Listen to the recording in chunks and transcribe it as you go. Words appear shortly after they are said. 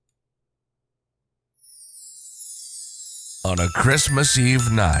On a Christmas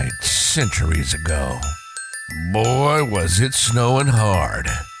Eve night centuries ago, boy, was it snowing hard.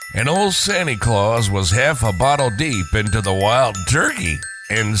 And old Santa Claus was half a bottle deep into the wild turkey,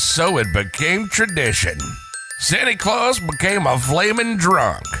 and so it became tradition. Santa Claus became a flaming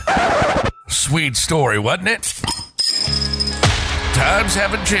drunk. Sweet story, wasn't it? Times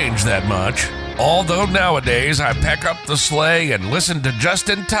haven't changed that much. Although nowadays I pack up the sleigh and listen to Just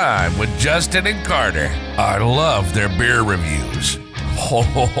in Time with Justin and Carter. I love their beer reviews.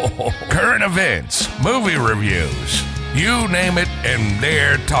 Current events, movie reviews. You name it, and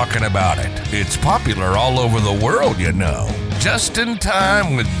they're talking about it. It's popular all over the world, you know. Just in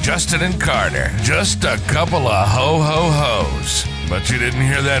Time with Justin and Carter. Just a couple of ho-ho-hos. But you didn't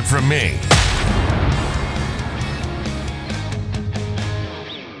hear that from me.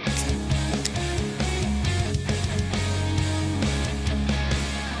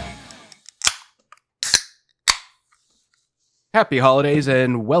 Happy holidays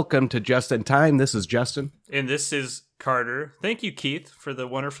and welcome to Just in Time. This is Justin. And this is Carter. Thank you, Keith, for the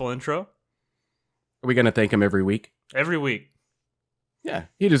wonderful intro. Are we going to thank him every week? Every week. Yeah,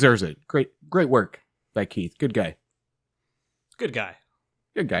 he deserves it. Great work by Keith. Good guy. Good guy.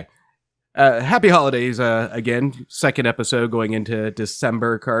 Good guy. Happy holidays again. Second episode going into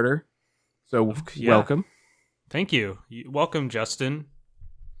December, Carter. So welcome. Thank you. Welcome, Justin.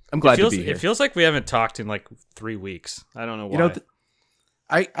 I'm glad to be here. It feels like we haven't talked in like 3 weeks. I don't know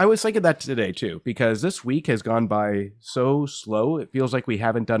why. I was thinking that today too, because this week has gone by so slow. It feels like we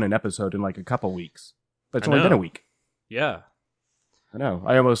haven't done an episode in like a couple weeks. But it's only been a week. Yeah. I know.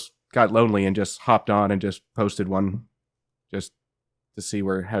 I almost got lonely and just hopped on and just posted one just to see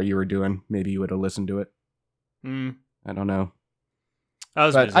how you were doing. Maybe you would have listened to it. I don't know.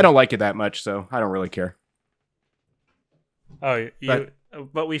 But busy. I don't like it that much, so I don't really care. Oh,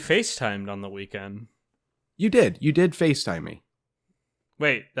 but we FaceTimed on the weekend. You did. You did FaceTime me.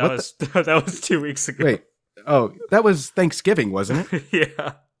 Wait, that was 2 weeks ago. Wait. Oh, that was Thanksgiving, wasn't it?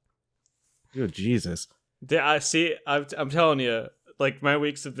 Yeah. Oh, Jesus. I'm telling you, like, my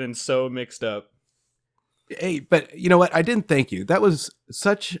weeks have been so mixed up. Hey, but you know what? I didn't thank you. That was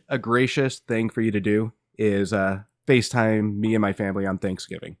such a gracious thing for you to do, is FaceTime me and my family on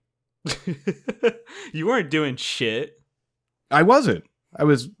Thanksgiving. You weren't doing shit. I wasn't. I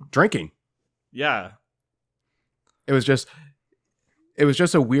was drinking. Yeah. It was just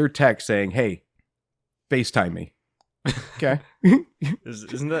a weird text saying, "Hey, FaceTime me." Okay.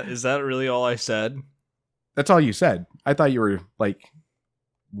 Is that really all I said? That's all you said. I thought you were like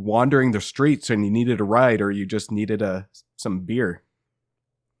wandering the streets and you needed a ride, or you just needed some beer.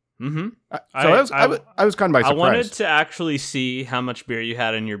 Mm-hmm. I was kind of by surprise. I wanted to actually see how much beer you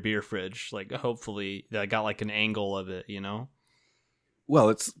had in your beer fridge. Like, hopefully, I got like an angle of it, you know? Well,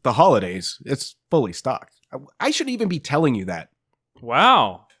 it's the holidays. It's fully stocked. I should even be telling you that.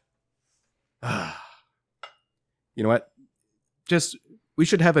 Wow. You know what? We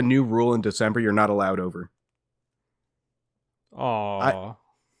should have a new rule in December. You're not allowed over. Oh.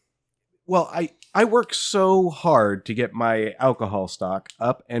 I work so hard to get my alcohol stock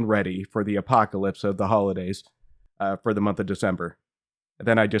up and ready for the apocalypse of the holidays for the month of December. And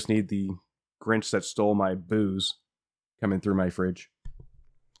then I just need the Grinch that stole my booze coming through my fridge.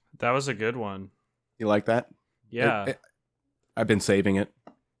 That was a good one. You like that? Yeah. I've been saving it.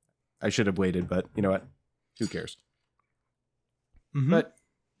 I should have waited, but you know what? Who cares? Mm-hmm. But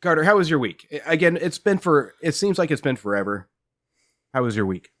Carter, how was your week? Again, it seems like it's been forever. How was your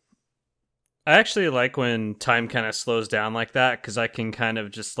week? I actually like when time kind of slows down like that, because I can kind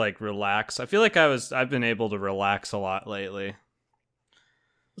of just like relax. I feel like I've been able to relax a lot lately.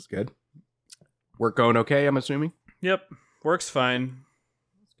 That's good. Work going okay, I'm assuming? Yep. Work's fine.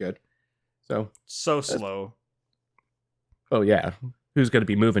 That's good. So slow. Oh yeah. Who's going to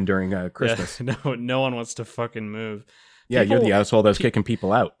be moving during Christmas? Yeah, no one wants to fucking move. Yeah, you're the asshole that's kicking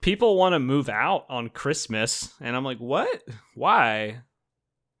people out. People want to move out on Christmas, and I'm like, what? Why?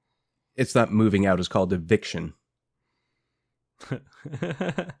 It's not moving out. It's called eviction.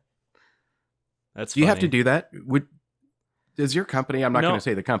 That's Do you have to do that? Does your company, I'm not going to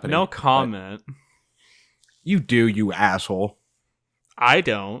say the company. No comment. You do, you asshole. I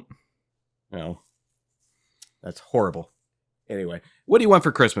don't. No. That's horrible. Anyway, what do you want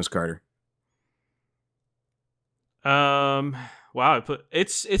for Christmas, Carter? Wow,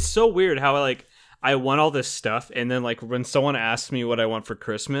 it's so weird how I want all this stuff, and then like when someone asks me what I want for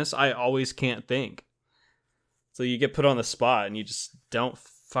Christmas, I always can't think. So you get put on the spot and you just don't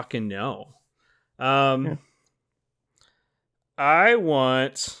fucking know. Yeah. I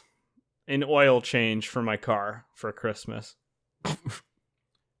want an oil change for my car for Christmas.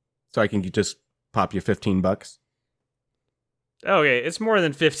 So I can just pop you $15? Okay, it's more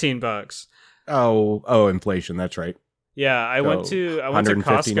than $15. Oh, inflation. That's right. Yeah, I went to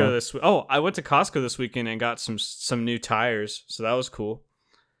 150 Costco now? this week. Oh, I went to Costco this weekend and got some new tires, so that was cool.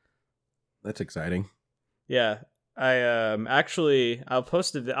 That's exciting. Yeah, I actually I'll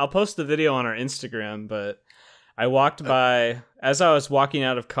post the video on our Instagram, but I walked by as I was walking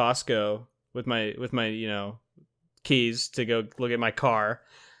out of Costco with my keys to go look at my car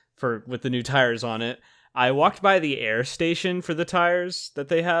with the new tires on it. I walked by the air station for the tires that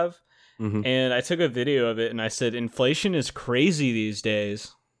they have, Mm-hmm. and I took a video of it and I said inflation is crazy these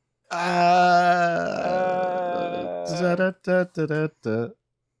days. Da-da-da-da-da-da.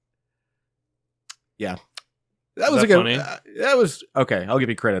 Yeah. That was that a good funny? that was okay, I'll give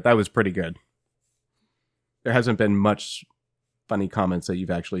you credit. That was pretty good. There hasn't been much funny comments that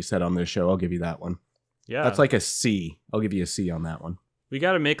you've actually said on this show. I'll give you that one. Yeah. That's like a C. I'll give you a C on that one. We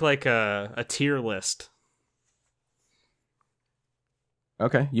got to make like a tier list.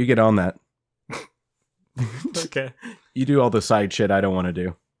 Okay, you get on that. Okay. You do all the side shit I don't want to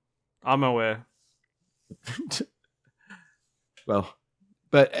do. On my way. Well,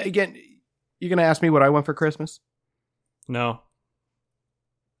 but again, you're going to ask me what I want for Christmas? No.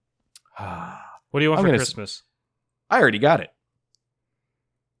 I What do you want I'm for gonna Christmas? already got it.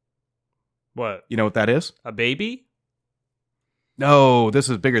 What? You know what that is? A baby? No, this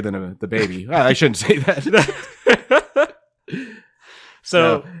is bigger than the baby. I shouldn't say that.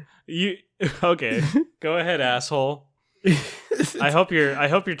 So you okay? Go ahead, asshole. I hope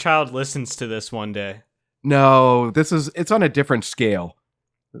your child listens to this one day. No, it's on a different scale.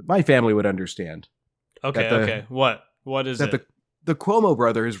 My family would understand. Okay, okay. What is That it? the Cuomo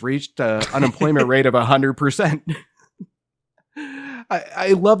brothers reached an unemployment rate of 100%.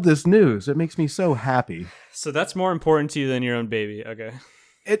 I love this news. It makes me so happy. So that's more important to you than your own baby. Okay.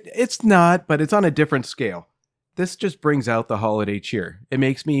 It's not, but it's on a different scale. This just brings out the holiday cheer. It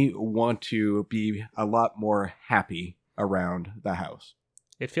makes me want to be a lot more happy around the house.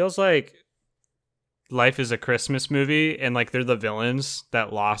 It feels like life is a Christmas movie and like they're the villains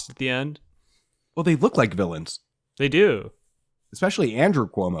that lost at the end. Well, they look like villains, They do. especially Andrew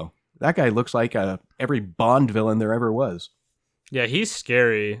Cuomo. That guy looks like every Bond villain there ever was. Yeah, he's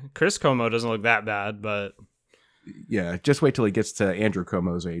scary. Chris Como doesn't look that bad, but Yeah, just wait till he gets to Andrew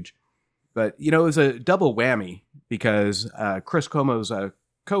Cuomo's age. But, it was a double whammy because Chris Cuomo's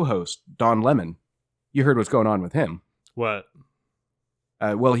co-host, Don Lemon, you heard what's going on with him. what?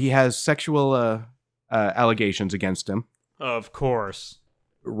 Well, he has sexual allegations against him. Of course.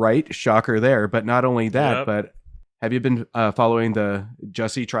 Right? Shocker there. But not only that, Yep. but have you been following the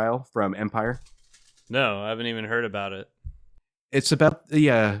Jussie trial from Empire? No, I haven't even heard about it. It's about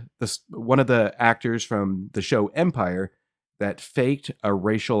the one of the actors from the show Empire that faked a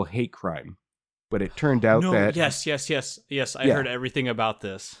racial hate crime. But it turned out that... Yes. I Yeah. heard everything about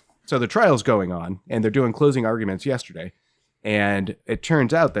this. So the trial's going on, and they're doing closing arguments yesterday. And it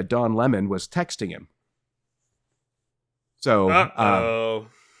turns out that Don Lemon was texting him. So, Uh-oh.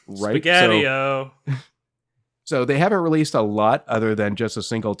 right? Spaghetti-o. So they haven't released a lot other than just a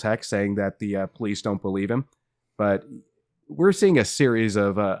single text saying that the police don't believe him. But we're seeing a series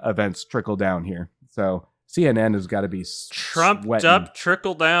of events trickle down here. So CNN has got to be Trumped sweating. up,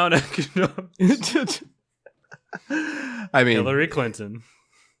 trickle down economics. I mean, Hillary Clinton.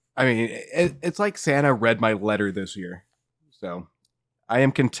 it's like Santa read my letter this year. So I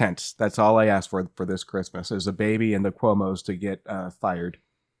am content. That's all I asked for this Christmas is a baby and the Cuomos to get fired.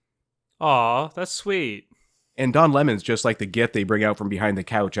 Aw, that's sweet. And Don Lemon's just like the gift they bring out from behind the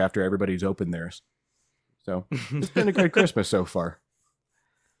couch after everybody's opened theirs. So it's been a good Christmas so far.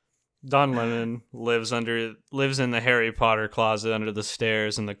 Don Lemon lives in the Harry Potter closet under the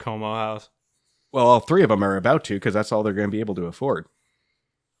stairs in the Como house. Well, all three of them are about to because that's all they're going to be able to afford.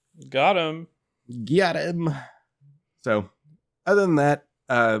 Got him. Got him. So other than that,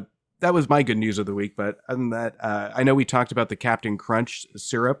 that was my good news of the week. But other than that, I know we talked about the Captain Crunch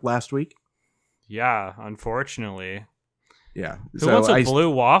syrup last week. Yeah, unfortunately. Yeah. Who wants a blue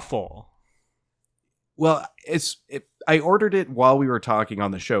waffle? Well, I ordered it while we were talking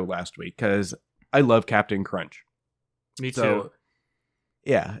on the show last week because I love Captain Crunch. Me too. So,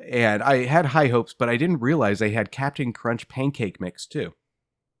 yeah, and I had high hopes, but I didn't realize they had Captain Crunch pancake mix too.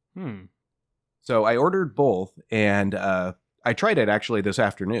 So I ordered both, and I tried it actually this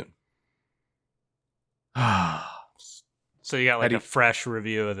afternoon. So you got like a fresh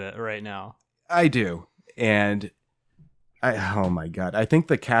review of it right now. I do, and oh my god, I think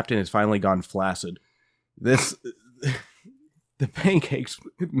the captain has finally gone flaccid. The pancakes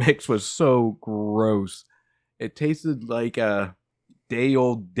mix was so gross. It tasted like day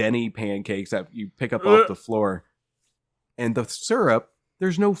old Denny pancakes that you pick up off the floor. And the syrup,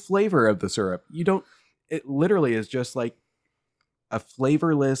 there's no flavor of the syrup. It literally is just like a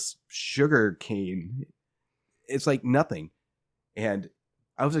flavorless sugar cane. It's like nothing. And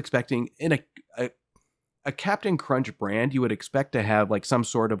I was expecting in a Captain Crunch brand, you would expect to have like some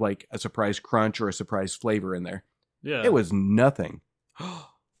sort of like a surprise crunch or a surprise flavor in there. Yeah. It was nothing.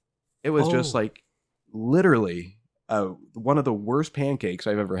 It was just like literally one of the worst pancakes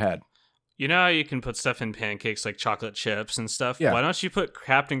I've ever had. You know how you can put stuff in pancakes like chocolate chips and stuff? Yeah. Why don't you put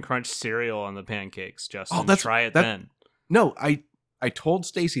Captain Crunch cereal on the pancakes, Justin? Try it that, then. No, I told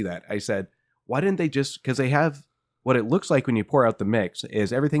Stacy that. I said, why didn't they just, because they have what it looks like when you pour out the mix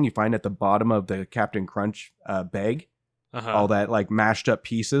is everything you find at the bottom of the Captain Crunch bag, all that like mashed up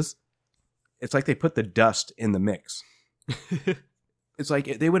pieces. It's like they put the dust in the mix. It's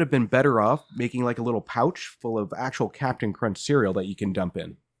like they would have been better off making like a little pouch full of actual Captain Crunch cereal that you can dump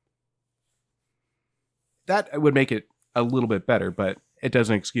in. That would make it a little bit better, but it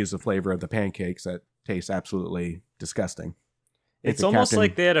doesn't excuse the flavor of the pancakes that taste absolutely disgusting. It's almost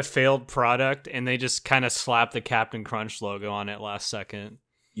like they had a failed product and they just kind of slapped the Captain Crunch logo on it last second.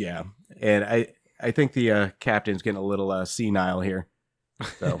 Yeah, and I think the captain's getting a little senile here.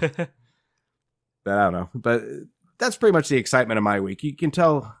 So, but I don't know. But that's pretty much the excitement of my week. You can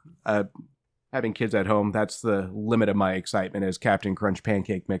tell having kids at home, that's the limit of my excitement is Captain Crunch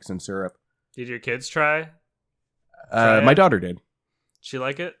pancake mix and syrup. Did your kids try? My daughter did. She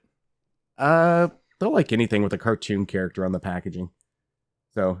like it? They'll like anything with a cartoon character on the packaging.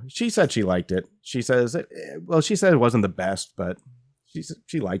 So she said she liked it. She says, she said it wasn't the best, but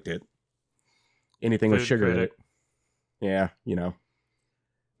she liked it. Anything with sugar in it. Yeah,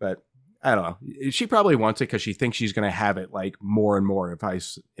 But I don't know. She probably wants it because she thinks she's going to have it like more and more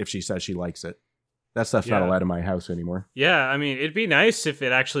if she says she likes it. That stuff's not allowed in my house anymore. Yeah, I mean, it'd be nice if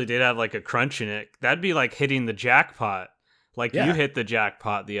it actually did have like a crunch in it. That'd be like hitting the jackpot. Like you hit the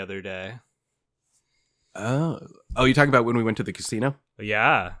jackpot the other day. Oh, you talking about when we went to the casino?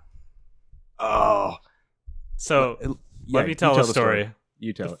 Yeah. Oh. So let me tell the story.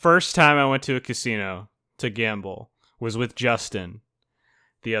 You tell it. The first time I went to a casino to gamble was with Justin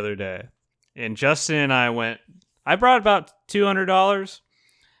the other day. And Justin and I brought about $200.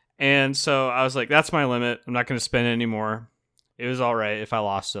 And so I was like, that's my limit. I'm not going to spend it anymore. It was all right if I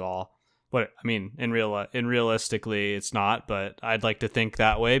lost it all. But I mean, in realistically, it's not. But I'd like to think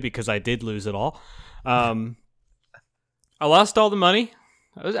that way because I did lose it all. I lost all the money.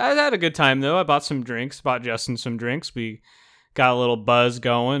 I had a good time though. I bought Justin some drinks. We got a little buzz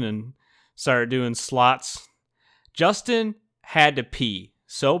going and started doing slots. Justin had to pee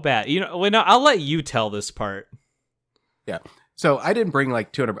so bad. I'll let you tell this part. Yeah. So I didn't bring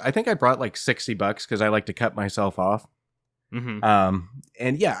like 200. I think I brought like $60 because I like to cut myself off. Mm-hmm.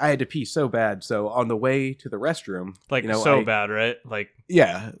 And yeah, I had to pee so bad. So on the way to the restroom, bad, right?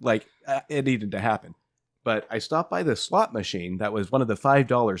 It needed to happen. But I stopped by the slot machine. That was one of the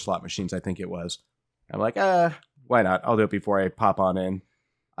 $5 slot machines, I think it was. I'm like, why not? I'll do it before I pop on in.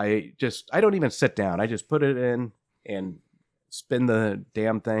 I don't even sit down. I just put it in and spin the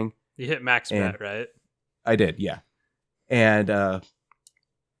damn thing. You hit max bet, right? I did, yeah. And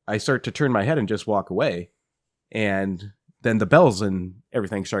I start to turn my head and just walk away. And then the bells and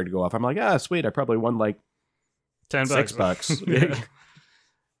everything started to go off. I'm like, sweet. I probably won like $10. $6.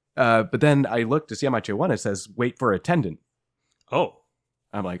 But then I look to see how much I won. It says, wait for attendant. Oh.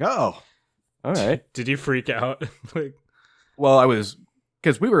 I'm like, oh, all right. Did you freak out? Well, I was,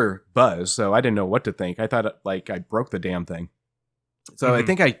 because we were buzzed, so I didn't know what to think. I thought like I broke the damn thing. So I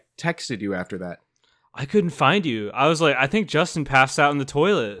think I texted you after that. I couldn't find you. I was like, I think Justin passed out in the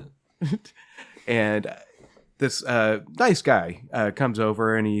toilet. And this nice guy comes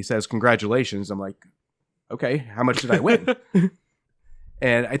over and he says, congratulations. I'm like, okay, how much did I win?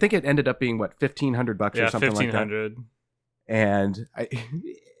 And I think it ended up being, what, $1,500 or something like that. $1,500. And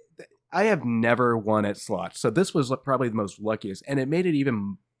I have never won at slots. So this was probably the most luckiest. And it made it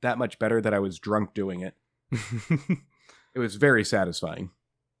even that much better that I was drunk doing it. It was very satisfying.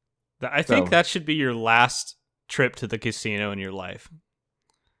 I think that should be your last trip to the casino in your life.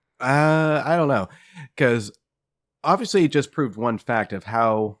 I don't know. Because obviously it just proved one fact of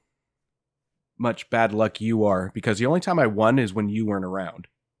how much bad luck you are. Because the only time I won is when you weren't around.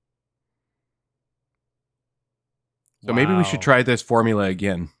 So maybe we should try this formula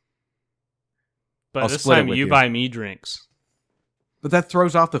again. But this time you buy me drinks. But that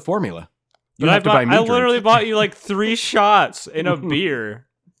throws off the formula. I literally bought you like 3 shots in a beer.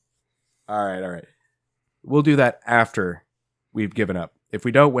 All right. We'll do that after we've given up. If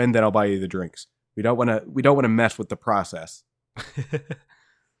we don't win, then I'll buy you the drinks. We don't want to mess with the process.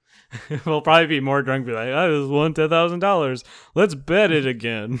 We'll probably be more drunk. Be like, I just won $10,000. Let's bet it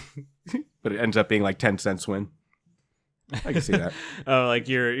again. But it ends up being like 10 cents win. I can see that. Oh, like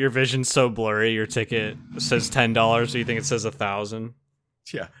your vision's so blurry. Your ticket says $10, so you think it says 1,000.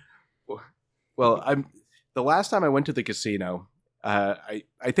 Yeah. Well, the last time I went to the casino, I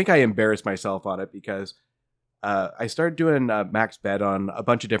think I embarrassed myself on it because I started doing max bet on a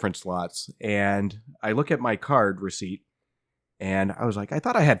bunch of different slots, and I look at my card receipt, and I was like, I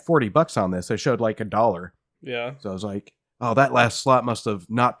thought I had $40 on this. I showed like $1. Yeah. So I was like, oh, that last slot must have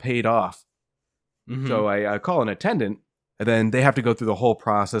not paid off. Mm-hmm. So I call an attendant, and then they have to go through the whole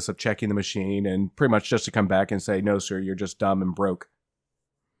process of checking the machine, and pretty much just to come back and say, no, sir, you're just dumb and broke.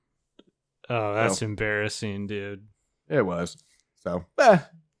 Oh, that's embarrassing, dude. It was. So, but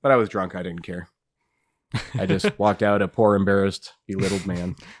I was drunk. I didn't care. I just walked out a poor, embarrassed, belittled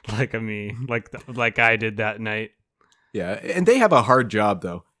man. Like me, like I did that night. Yeah, and they have a hard job,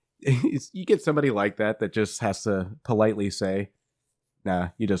 though. You get somebody like that just has to politely say, nah,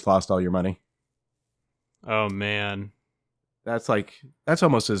 you just lost all your money. Oh, man. That's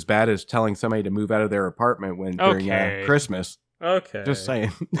almost as bad as telling somebody to move out of their apartment during Christmas. Okay. Just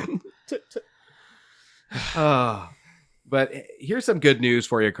saying. But here's some good news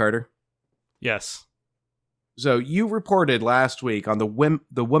for you, Carter. Yes. So you reported last week on the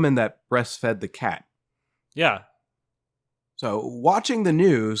woman that breastfed the cat. Yeah. So watching the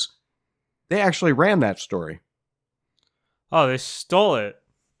news, they actually ran that story. Oh, they stole it.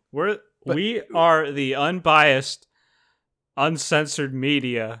 We are the unbiased, uncensored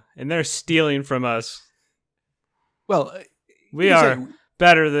media, and they're stealing from us. Well, we are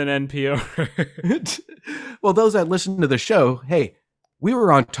better than NPR. Well, those that listen to the show, hey, we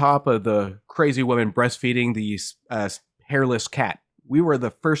were on top of the crazy woman breastfeeding the hairless cat. We were the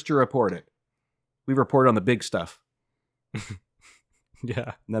first to report it. We report on the big stuff.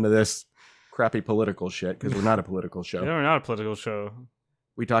 Yeah. None of this crappy political shit, because we're not a political show. No, we're not a political show.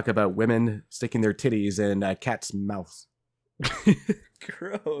 We talk about women sticking their titties in cats' mouths.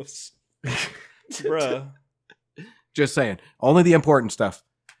 Gross. Bruh. Just saying. Only the important stuff.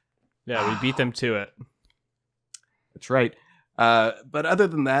 Yeah, we beat them to it. That's right. But other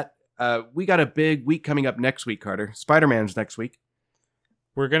than that, we got a big week coming up next week, Carter. Spider-Man's next week.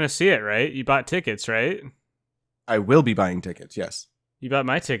 We're going to see it, right? You bought tickets, right? I will be buying tickets, yes. You bought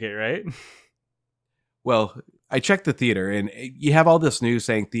my ticket, right? Well, I checked the theater, and you have all this news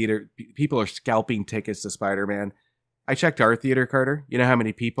saying people are scalping tickets to Spider-Man. I checked our theater, Carter. You know how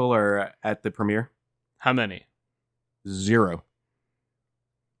many people are at the premiere? How many? 0.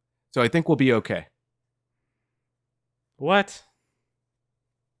 So I think we'll be okay. What?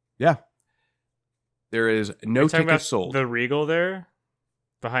 Yeah. There is no tickets sold. The Regal there?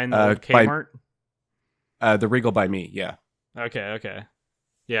 Behind the Kmart? The Regal by me, yeah. Okay.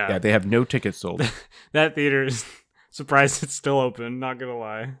 Yeah. Yeah, they have no tickets sold. That theater is surprised it's still open, not gonna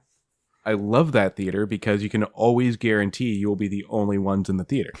lie. I love that theater because you can always guarantee you will be the only ones in the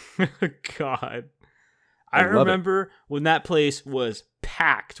theater. God. I remember when that place was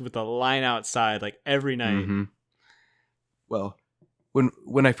packed with a line outside like every night. Mm-hmm. Well,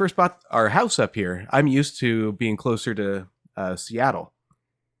 when I first bought our house up here, I'm used to being closer to Seattle.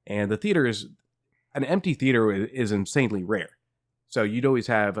 And the theater an empty theater is insanely rare. So you'd always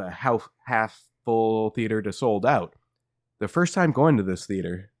have a half full theater to sold out. The first time going to this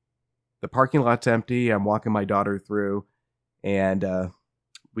theater, the parking lot's empty. I'm walking my daughter through, and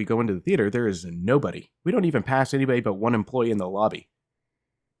we go into the theater. There is nobody. We don't even pass anybody but one employee in the lobby.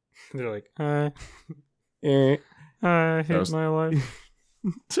 They're like, I hate my life.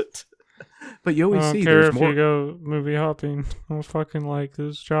 But you always I don't see care there's if more. you go movie hopping. I don't fucking like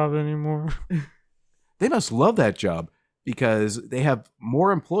this job anymore. They must love that job because they have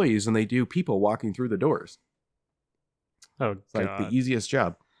more employees than they do people walking through the doors. Oh, it's like the easiest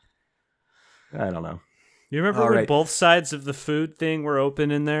job. I don't know. You remember when both sides of the food thing were open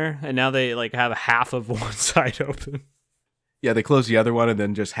in there, and now they like have half of one side open? Yeah, they close the other one and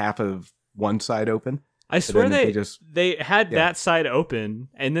then just half of one side open. I swear they had that side open,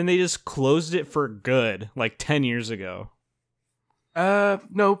 and then they just closed it for good, like 10 years ago.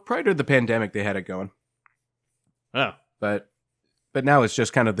 No, prior to the pandemic, they had it going. Oh. But now it's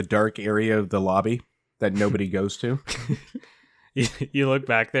just kind of the dark area of the lobby that nobody goes to. You look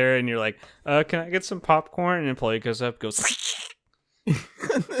back there, and you're like, can I get some popcorn? And an employee goes up, goes...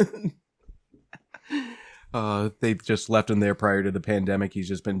 They just left him there prior to the pandemic. He's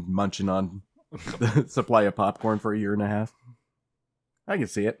just been munching on the supply of popcorn for 1.5 years. I can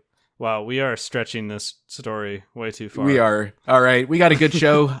see it. Wow, we are stretching this story way too far. We are. All right, we got a good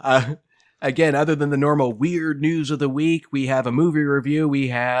show. Again, other than the normal weird news of the week, we have a movie review. We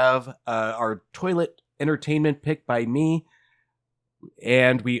have our toilet entertainment pick by me.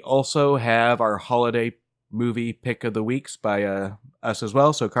 And we also have our holiday movie pick of the weeks by us as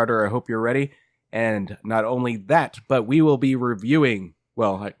well. So, Carter, I hope you're ready. And not only that, but we will be reviewing,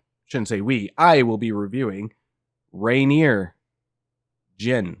 well, I shouldn't say we, I will be reviewing Rainier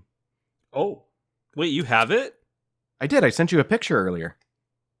Gin. Oh, wait, you have it? I did. I sent you a picture earlier.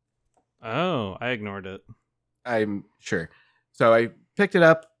 Oh, I ignored it. I'm sure. So I picked it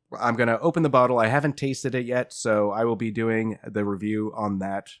up. I'm going to open the bottle. I haven't tasted it yet, so I will be doing the review on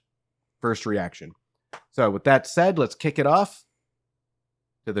that first reaction. So with that said, let's kick it off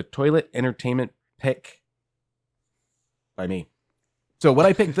to the toilet entertainment pick by me. So what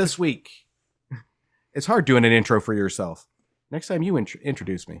I picked this week, it's hard doing an intro for yourself. Next time you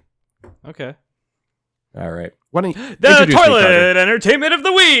introduce me. Okay. All right. Why don't you The introduce me, Toilet Carter? Entertainment of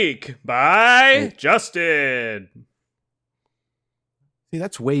the Week by Justin. See,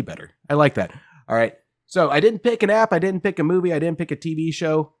 that's way better. I like that. All right. So I didn't pick an app. I didn't pick a movie. I didn't pick a TV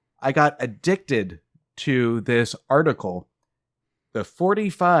show. I got addicted to this article, The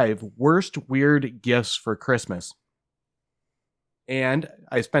 45 Worst Weird Gifts for Christmas. And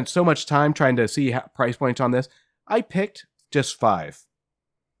I spent so much time trying to see price points on this. I picked just 5.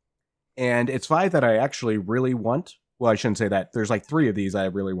 And it's 5 that I actually really want. Well, I shouldn't say that. There's like 3 of these I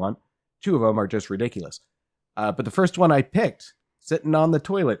really want. 2 of them are just ridiculous. But the first one I picked, sitting on the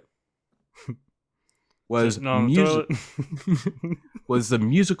toilet, was was the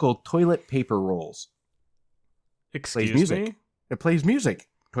musical Toilet Paper Rolls. Excuse music. me? It plays music.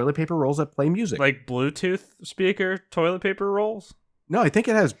 Toilet paper rolls that play music. Like Bluetooth speaker toilet paper rolls? No, I think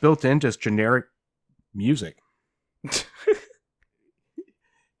it has built in just generic music.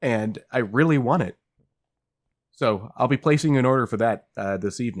 And I really want it. So I'll be placing an order for that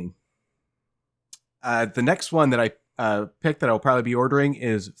this evening. The next one that I picked that I'll probably be ordering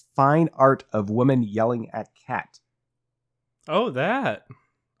is Fine Art of Woman Yelling at Cat. Oh, that.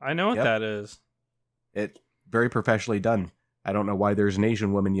 I know what that is. It's very professionally done. I don't know why there's an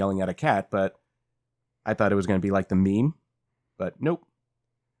Asian woman yelling at a cat, but I thought it was going to be like the meme. But nope.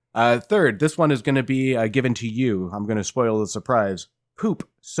 Third, this one is going to be given to you. I'm going to spoil the surprise. Poop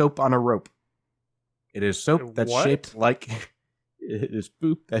soap on a rope. It is soap that's shaped like... It is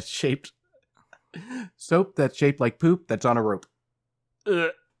poop that's shaped... Soap that's shaped like poop that's on a rope.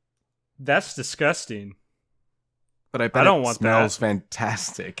 That's disgusting. But I bet don't it want smells that.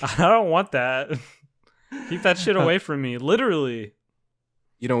 fantastic. I don't want that. Keep that shit away from me. Literally.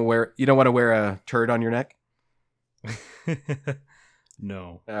 You don't want to wear a turd on your neck?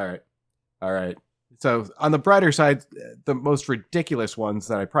 No. All right. So on the brighter side, the most ridiculous ones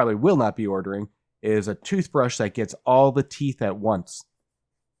that I probably will not be ordering is a toothbrush that gets all the teeth at once.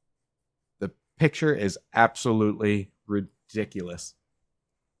 The picture is absolutely ridiculous.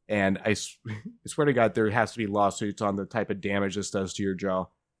 And I swear to God, there has to be lawsuits on the type of damage this does to your jaw.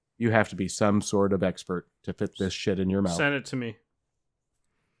 You have to be some sort of expert to fit this shit in your mouth. Send it to me.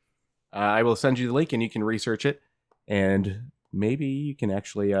 I will send you the link and you can research it. And maybe you can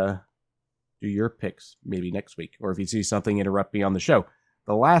actually do your picks maybe next week. Or if you see something, interrupt me on the show.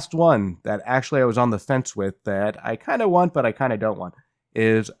 The last one that actually I was on the fence with that I kind of want, but I kind of don't want,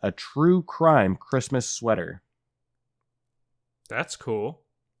 is a true crime Christmas sweater. That's cool.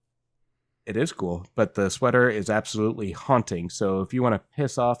 It is cool, but the sweater is absolutely haunting. So if you want to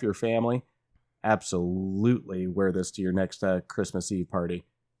piss off your family, absolutely wear this to your next Christmas Eve party.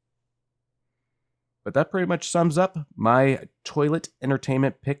 But that pretty much sums up my toilet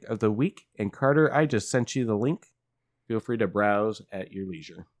entertainment pick of the week. And Carter, I just sent you the link. Feel free to browse at your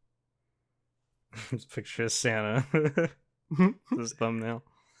leisure. Picture of Santa. This thumbnail.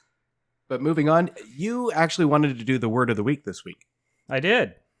 But moving on, you actually wanted to do the word of the week this week. I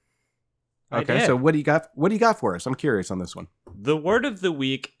did. Okay, so what do you got? What do you got for us? I'm curious on this one. The word of the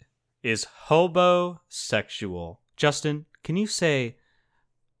week is hobosexual. Justin, can you say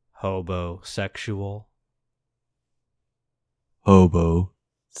hobosexual?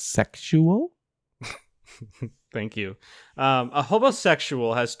 Hobosexual? Thank you. A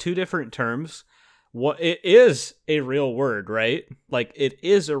hobosexual has 2 different terms. What it is a real word, right? Like it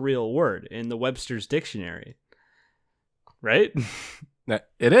is a real word in the Webster's dictionary, right?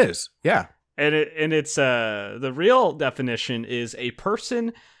 It is, yeah. And it's the real definition is a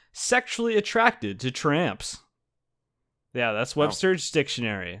person sexually attracted to tramps. Yeah, that's Webster's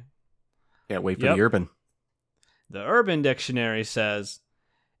dictionary. Can't wait for the urban. The Urban Dictionary says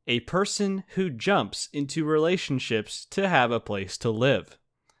a person who jumps into relationships to have a place to live.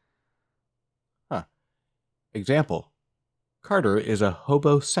 Example: Carter is a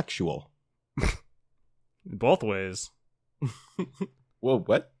hobosexual. Both ways. Whoa,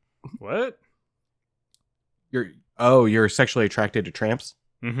 what? What? You're sexually attracted to tramps?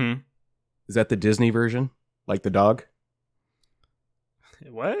 Mm-hmm. Is that the Disney version? Like the dog?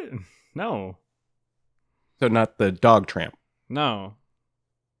 What? No. So not the dog tramp. No.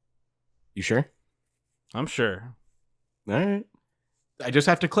 You sure? I'm sure. All right. I just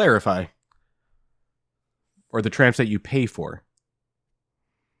have to clarify. Or the tramps that you pay for.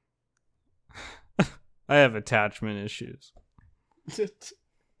 I have attachment issues.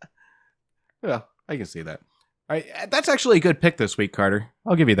 Well, I can see that. All right, that's actually a good pick this week, Carter.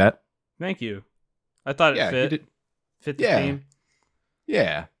 I'll give you that. Thank you. I thought it You fit. Fit the Yeah. theme.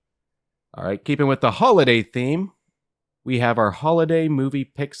 Yeah. All right, keeping with the holiday theme, we have our holiday movie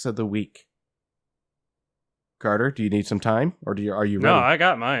picks of the week. Carter, do you need some time, or are you ready? No, I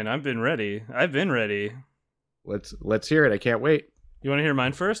got mine. I've been ready. Let's hear it. I can't wait. You want to hear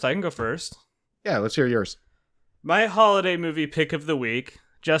mine first? I can go first. Yeah, let's hear yours. My holiday movie pick of the week,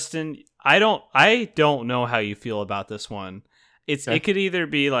 Justin. I don't know how you feel about this one. Okay. It could either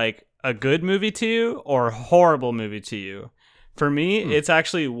be like a good movie to you or a horrible movie to you. For me, it's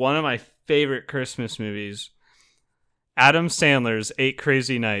actually one of my favorite Christmas movies. Adam Sandler's 8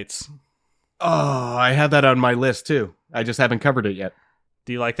 Crazy Nights. Oh, I have that on my list too. I just haven't covered it yet.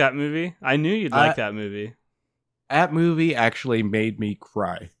 Do you like that movie? I knew you'd like that movie. That movie actually made me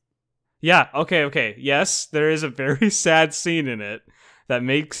cry. Yeah, okay. Yes, there is a very sad scene in it that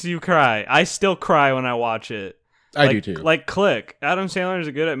makes you cry. I still cry when I watch it. I do too. Like Click. Adam Sandler is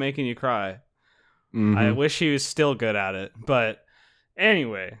good at making you cry. Mhm. I wish he was still good at it. But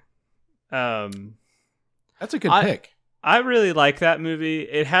anyway, That's a good pick. I really like that movie.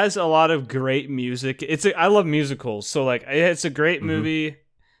 It has a lot of great music. I love musicals, so like it's a great movie.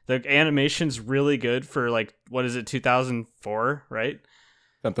 The animation's really good for like, what is it, 2004, right?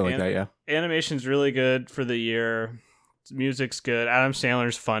 Something like that, yeah. Animation's really good for the year. Music's good. Adam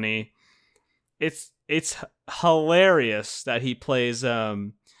Sandler's funny. It's hilarious that he plays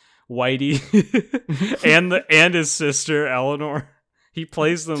Whitey and his sister Eleanor. He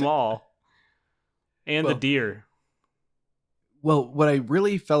plays them all. And the deer. Well, what I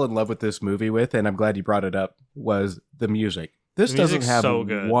really fell in love with this movie with, and I'm glad you brought it up, was the music. This doesn't have so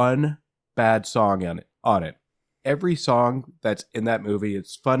good. one bad song on it. Every song that's in that movie,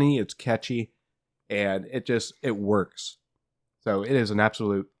 it's funny, it's catchy, and it works. So it is an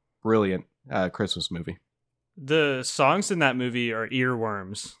absolute brilliant Christmas movie. The songs in that movie are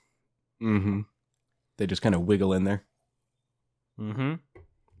earworms. Mm-hmm. They just kind of wiggle in there. Mm-hmm.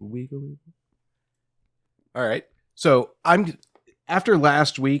 Wiggle. All right. So after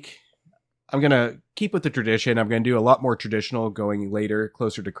last week, I'm going to keep with the tradition. I'm going to do a lot more traditional going later,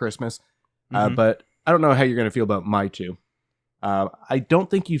 closer to Christmas. But I don't know how you're going to feel about my two. I don't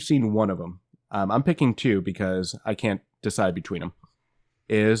think you've seen one of them. I'm picking two because I can't decide between them.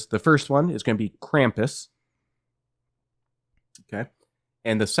 The first one is going to be Krampus. Okay.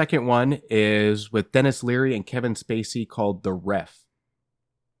 And the second one is with Dennis Leary and Kevin Spacey called The Ref.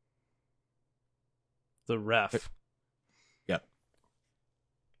 The Ref. Yep.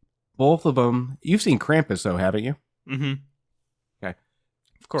 Both of them. You've seen Krampus, though, haven't you? Mm-hmm. Okay.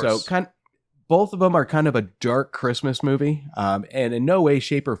 Of course. So both of them are kind of a dark Christmas movie. And in no way,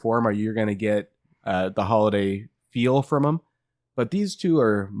 shape, or form are you going to get the holiday feel from them. But these two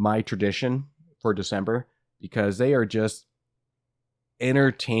are my tradition for December because they are just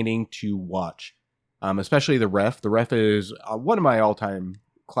entertaining to watch. Especially The Ref. The Ref is one of my all-time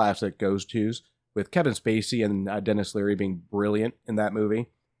classic goes-tos, with Kevin Spacey and Dennis Leary being brilliant in that movie.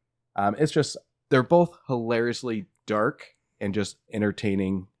 It's just, they're both hilariously dark and just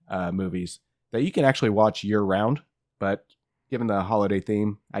entertaining movies that you can actually watch year-round, but given the holiday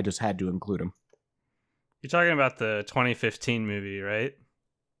theme, I just had to include them. You're talking about the 2015 movie, right?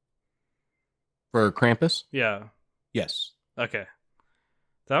 For Krampus? Yeah. Yes. Okay.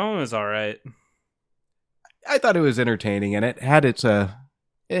 That one was all right. I thought it was entertaining, and it had its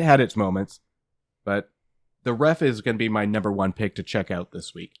moments. But The Ref is going to be my number one pick to check out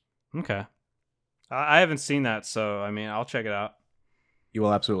this week. Okay. I haven't seen that, so I mean, I'll check it out. You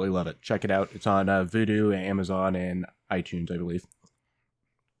will absolutely love it. Check it out. It's on Vudu, Amazon, and iTunes, I believe.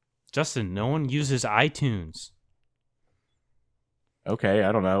 Justin, no one uses iTunes. Okay,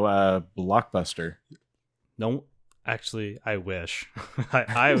 I don't know. Blockbuster. No, actually, I wish.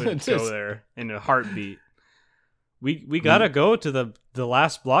 I would go there in a heartbeat. We gotta go to the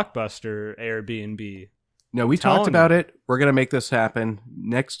last Blockbuster Airbnb. No, we talked about it. We're gonna make this happen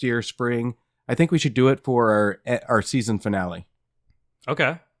next year, spring. I think we should do it for our season finale.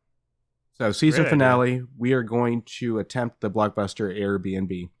 Okay. So season finale, we are going to attempt the Blockbuster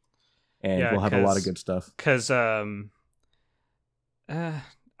Airbnb. and we'll have a lot of good stuff. Because I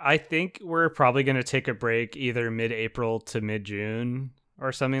think we're probably going to take a break either mid-April to mid-June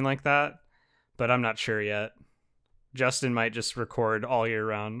or something like that, but I'm not sure yet. Justin might just record all year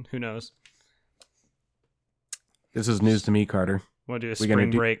round. Who knows? This is news to me, Carter. We'll do a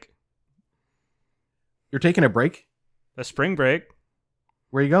spring break. You're taking a break? A spring break?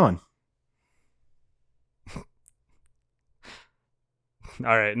 Where are you going?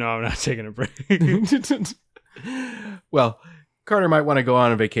 All right, no, I'm not taking a break. Well, Carter might want to go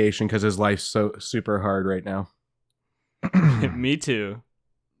on a vacation because his life's so super hard right now. Me too.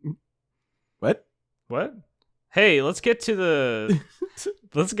 What? Hey, let's get to the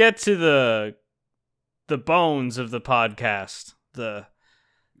bones of the podcast.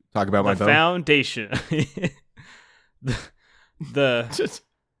 Talk about my bone. Foundation. the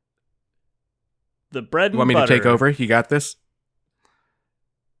bread and butter. You want me to take over? You got this?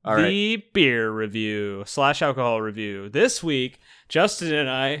 All right. The beer review / alcohol review. This week, Justin and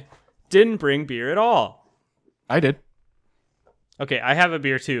I didn't bring beer at all. I did. Okay, I have a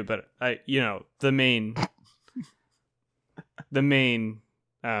beer too, but the main.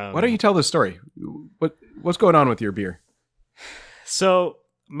 Why don't you tell the story? What's going on with your beer? So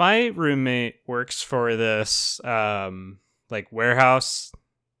my roommate works for this warehouse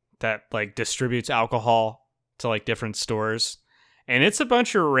that distributes alcohol to different stores, and it's a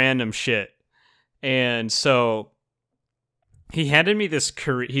bunch of random shit. And so he handed me this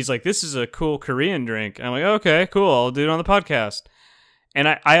he's like, "This is a cool Korean drink." And I'm like, "Okay, cool. I'll do it on the podcast." And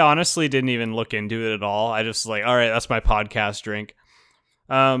I honestly didn't even look into it at all. I just all right, that's my podcast drink.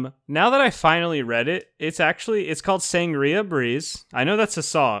 Now that I finally read it, it's called Sangria Breeze. I know that's a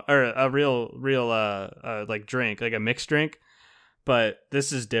song or a real drink, like a mixed drink, but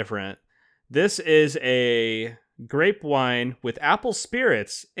this is different. This is a grape wine with apple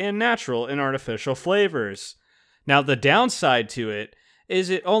spirits and natural and artificial flavors. Now the downside to it is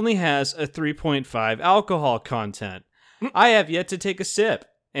it only has a 3.5 alcohol content. I have yet to take a sip,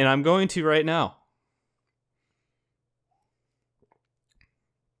 and I'm going to right now.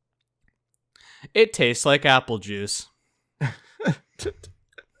 It tastes like apple juice.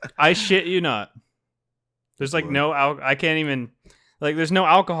 I shit you not. There's no I can't even there's no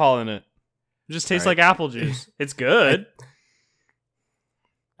alcohol in it. It just tastes like apple juice. It's good.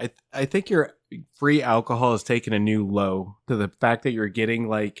 I think your free alcohol has taken a new low to the fact that you're getting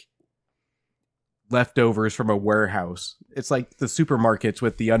leftovers from a warehouse. It's like the supermarkets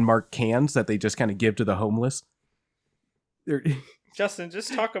with the unmarked cans that they just kind of give to the homeless. Justin,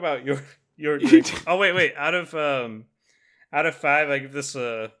 just talk about your drink. Oh wait. Out of 5, I give this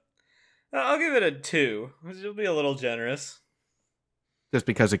I'll give it a 2. It'll be a little generous. Just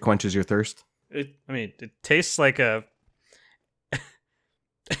because it quenches your thirst? It tastes like a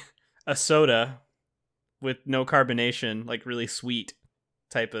soda with no carbonation, really sweet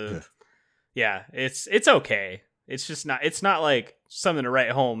type of. Yeah, it's okay. It's just not. It's not something to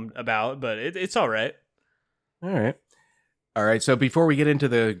write home about, but it's all right. All right. So before we get into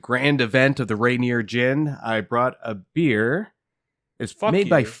the grand event of the Rainier Gin, I brought a beer. It's made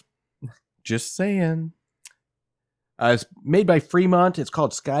by. Just saying. It's made by Fremont. It's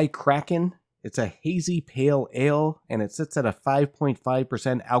called Sky Kraken. It's a hazy pale ale, and it sits at a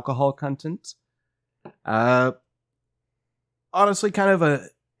 5.5% alcohol content. Honestly,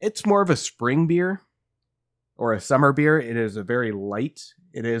 it's more of a spring beer or a summer beer. It is a very light.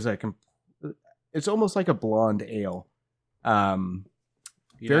 It is it's almost like a blonde ale.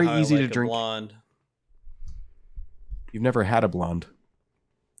 Very easy to drink. Blonde. You've never had a blonde.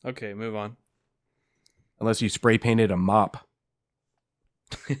 Okay, move on. Unless you spray painted a mop.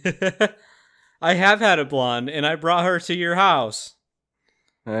 I have had a blonde, and I brought her to your house.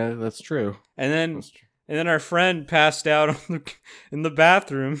 That's true. And then our friend passed out in the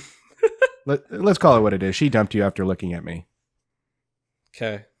bathroom. Let's call it what it is. She dumped you after looking at me.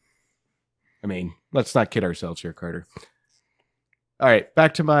 Okay. Let's not kid ourselves here, Carter. All right,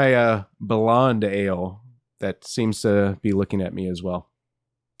 back to my blonde ale that seems to be looking at me as well.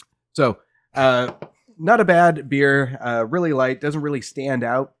 So, not a bad beer. Really light. Doesn't really stand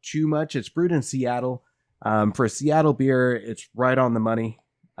out too much. It's brewed in Seattle. For a Seattle beer, it's right on the money.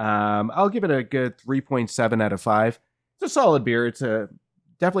 I'll give it a good 3.7 out of 5. It's a solid beer. It's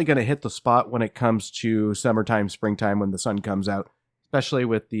definitely going to hit the spot when it comes to summertime, springtime, when the sun comes out, especially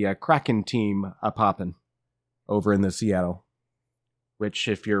with the Kraken team popping over in the Seattle, which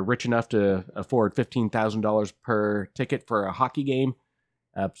if you're rich enough to afford $15,000 per ticket for a hockey game,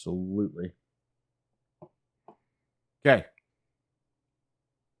 absolutely. Okay.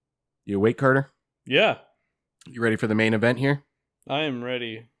 You awake, Carter? Yeah. You ready for the main event here? I am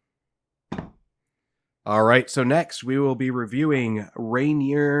ready. All right, so next we will be reviewing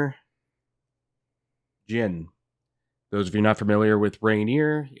Rainier Gin. Those of you not familiar with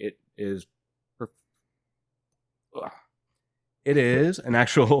Rainier, it is an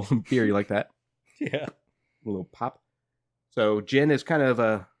actual beer. You like that? Yeah. A little pop. So gin is kind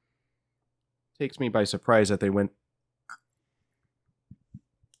of takes me by surprise that they went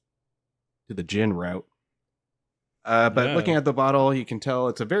to the gin route. But looking at the bottle, you can tell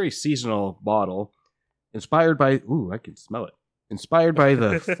it's a very seasonal bottle. Inspired by, I can smell it. Inspired by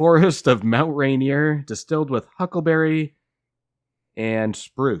the forest of Mount Rainier, distilled with huckleberry and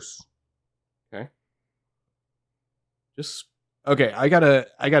spruce. Okay. I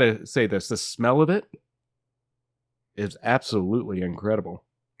gotta say this. The smell of it is absolutely incredible.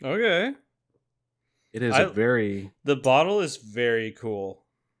 Okay. It is the bottle is very cool.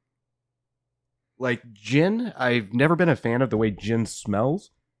 Like gin, I've never been a fan of the way gin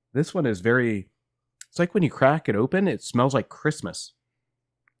smells. This one is it's like when you crack it open, it smells like Christmas.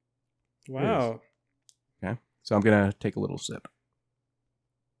 Wow. Okay. So I'm going to take a little sip.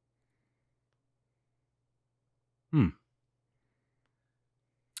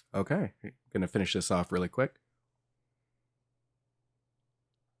 Okay. I'm going to finish this off really quick.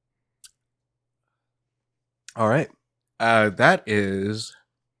 All right. That is,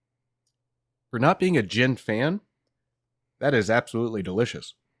 for not being a gin fan, that is absolutely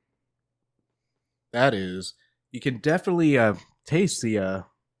delicious. That is, you can definitely taste the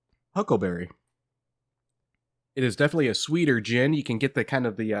huckleberry. It is definitely a sweeter gin. You can get the kind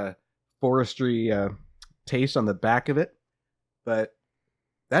of the forestry taste on the back of it, but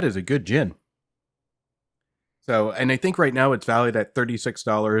that is a good gin. So, and I think right now it's valued at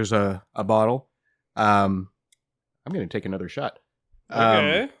 $36 a bottle. I'm going to take another shot.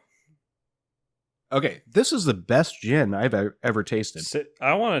 Okay. Okay, this is the best gin I've ever tasted.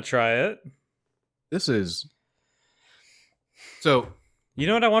 I want to try it. This is... So... You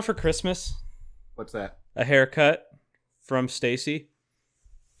know what I want for Christmas? What's that? A haircut from Stacy.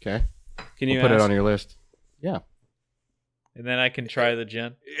 Okay. Can you put it on your list? Yeah. And then I can try the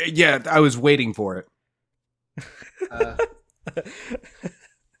gin? Yeah, I was waiting for it.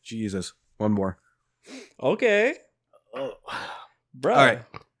 Jesus. One more. Okay. Bro. All right.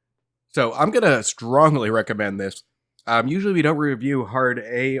 So I'm going to strongly recommend this. Usually we don't review Hard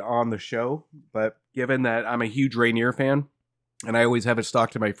A on the show, but given that I'm a huge Rainier fan, and I always have it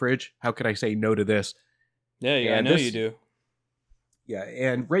stocked in my fridge, how could I say no to this? Yeah, I know you do. Yeah,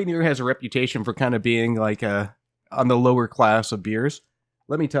 and Rainier has a reputation for kind of being like on the lower class of beers.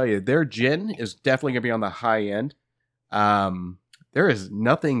 Let me tell you, their gin is definitely going to be on the high end. There is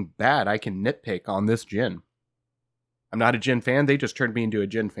nothing bad I can nitpick on this gin. I'm not a gin fan. They just turned me into a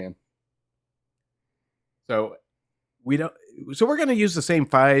gin fan. So we're going to use the same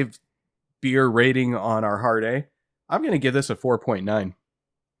 5 beer rating on our Hard A. I'm going to give this a 4.9.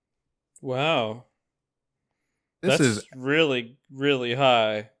 Wow. This is really, really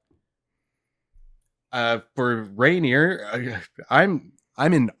high. For Rainier, I'm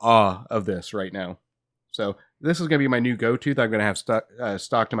in awe of this right now. So this is going to be my new go-to that I'm going to have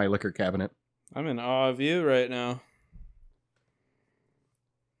stocked in my liquor cabinet. I'm in awe of you right now.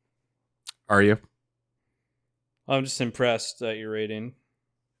 Are you? I'm just impressed at your rating.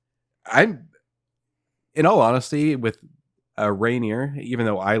 I'm, in all honesty, with Rainier, even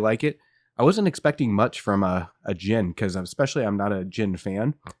though I like it, I wasn't expecting much from a gin, because especially I'm not a gin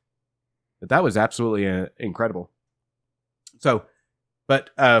fan. But that was absolutely incredible. So,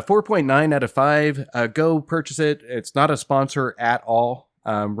 but 4.9 out of 5. Go purchase it. It's not a sponsor at all.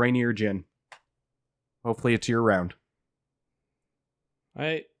 Rainier Gin. Hopefully it's year round.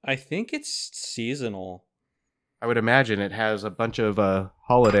 I think it's seasonal. I would imagine it has a bunch of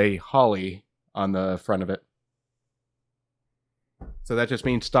holiday holly on the front of it. So that just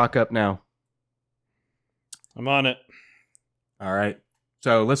means stock up now. I'm on it. All right.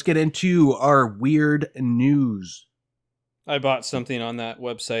 So let's get into our weird news. I bought something on that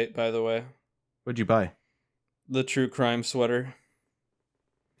website, by the way. What'd you buy? The true crime sweater.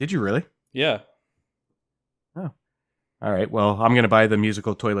 Did you really? Yeah. Oh. All right. Well, I'm going to buy the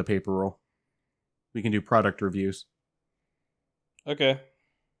musical toilet paper roll. We can do product reviews. Okay.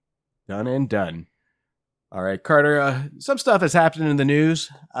 Done and done. All right, Carter, some stuff has happened in the news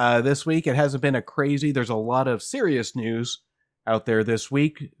this week. It hasn't been there's a lot of serious news out there this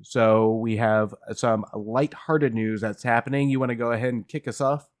week. So we have some lighthearted news that's happening. You want to go ahead and kick us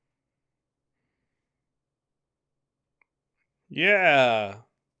off? Yeah.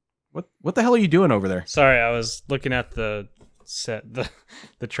 What the hell are you doing over there? Sorry, I was looking at the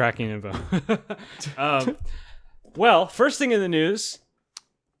tracking info. Well, first thing in the news,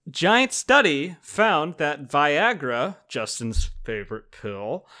 giant study found that Viagra, Justin's favorite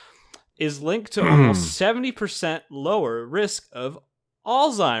pill, is linked to almost 70% lower risk of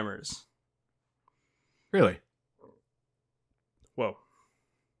Alzheimer's. Really? Whoa.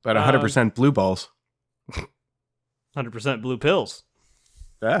 About 100% blue balls. 100% blue pills.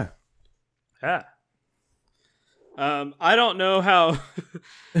 Yeah. Yeah. I don't know how.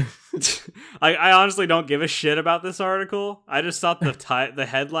 I honestly don't give a shit about this article. I just thought the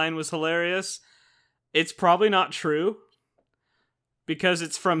headline was hilarious. It's probably not true because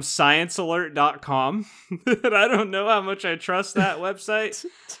it's from sciencealert.com. And I don't know how much I trust that website,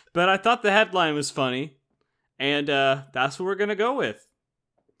 but I thought the headline was funny, and that's what we're gonna go with.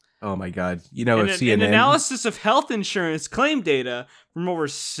 Oh my God! You know, if CNN an analysis of health insurance claim data from over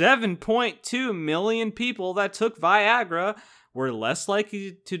 7.2 million people that took Viagra were less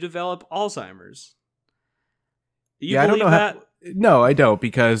likely to develop Alzheimer's. Do you believe that? No, I don't,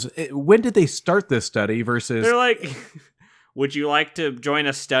 because when did they start this study versus... They're like, would you like to join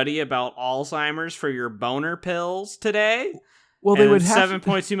a study about Alzheimer's for your boner pills today? Well, they would have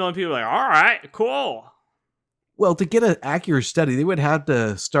 7.2 million people are like, all right, cool. Well, to get an accurate study, they would have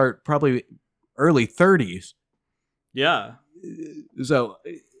to start probably early 30s. Yeah. So,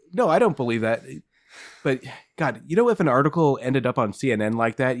 no, I don't believe that. But, God, you know, if an article ended up on CNN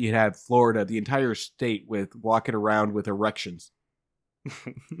like that, you'd have Florida, the entire state, with walking around with erections.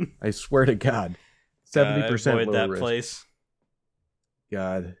 I swear to God. 70% avoid lower that risk. place.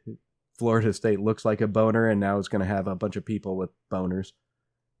 God, Florida state looks like a boner, and now it's going to have a bunch of people with boners.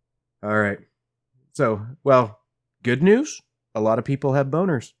 All right. So, well, good news. A lot of people have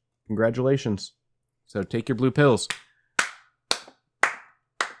boners. Congratulations. So take your blue pills.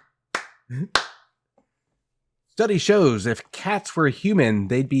 Study shows if cats were human,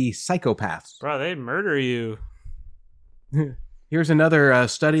 they'd be psychopaths. Bro, they'd murder you. Here's another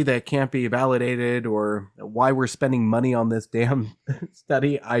study that can't be validated, or why we're spending money on this damn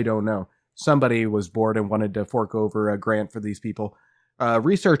study. I don't know. Somebody was bored and wanted to fork over a grant for these people.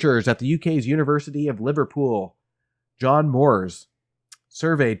 Researchers at the UK's University of Liverpool, John Moores,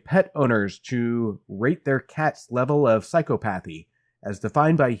 surveyed pet owners to rate their cat's level of psychopathy as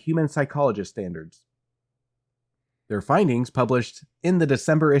defined by human psychologist standards. Their findings, published in the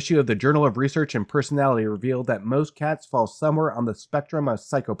December issue of the Journal of Research and Personality, revealed that most cats fall somewhere on the spectrum of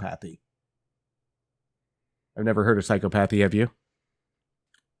psychopathy. I've never heard of psychopathy, have you?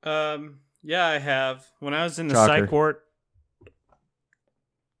 Yeah, I have. When I was in the Shocker. psych ward.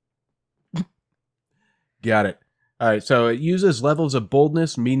 Got it. All right, so it uses levels of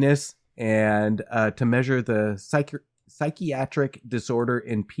boldness, meanness, and to measure the psychiatric disorder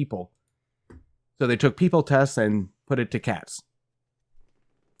in people. So they took people tests and put it to cats.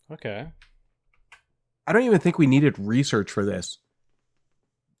 Okay. I don't even think we needed research for this.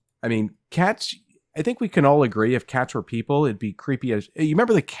 I mean, cats, I think we can all agree if cats were people, it'd be creepy as... You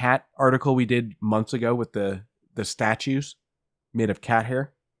remember the cat article we did months ago with the statues made of cat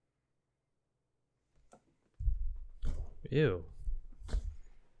hair? Ew.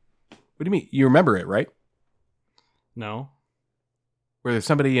 What do you mean? You remember it, right? No. Where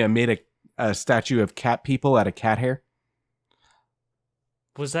somebody made a statue of cat people out of cat hair?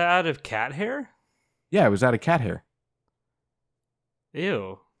 Was that out of cat hair? Yeah, it was out of cat hair.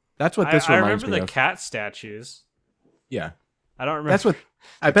 Ew. That's what this I reminds remember me the of. cat statues. Yeah. I don't remember. That's what...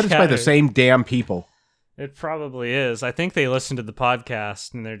 I bet it's by cat the hair. same damn people. It probably is. I think they listen to the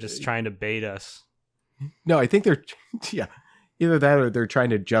podcast and they're just trying to bait us. No, I think they're... Yeah. Either that or they're trying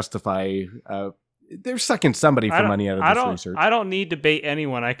to justify... they're sucking somebody for money out of this research. I don't need to bait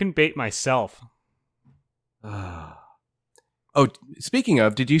anyone. I can bait myself. Oh, speaking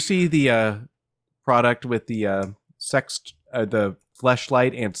of, did you see the product with the the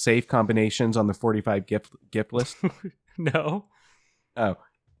fleshlight and safe combinations on the 45 gift list? No. Oh,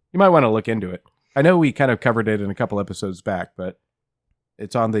 you might want to look into it. I know we kind of covered it in a couple episodes back, but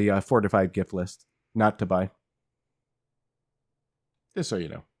it's on the 4 to 5 gift list. Not to buy. Just so you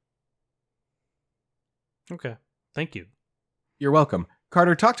know. Okay. Thank you. You're welcome.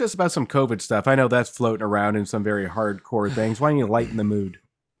 Carter, talk to us about some COVID stuff. I know that's floating around in some very hardcore things. Why don't you lighten the mood?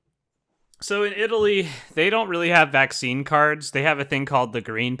 So in Italy, they don't really have vaccine cards. They have a thing called the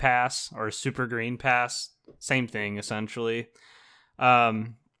Green Pass or Super Green Pass. Same thing, essentially.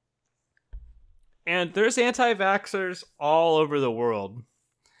 And there's anti-vaxxers all over the world.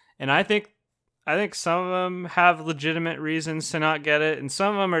 And I think some of them have legitimate reasons to not get it, and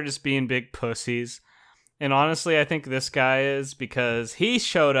some of them are just being big pussies. And honestly, I think this guy is, because he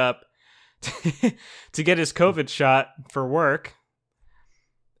showed up to get his COVID shot for work,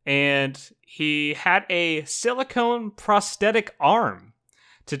 and he had a silicone prosthetic arm.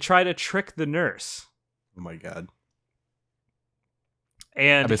 to try to trick the nurse. Oh my God.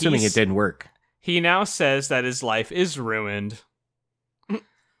 And I'm assuming it didn't work. He now says that his life is ruined.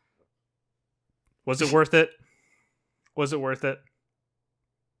 Was it worth it? Was it worth it?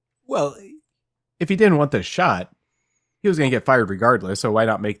 Well, if he didn't want the shot, he was going to get fired regardless, so why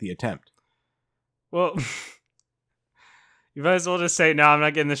not make the attempt? Well, you might as well just say, no, I'm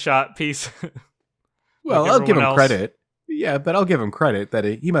not getting the shot. Peace. Well, Like I'll give him else. credit. Yeah, but I'll give him credit that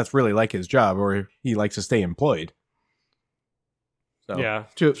he must really like his job or he likes to stay employed. So, Yeah,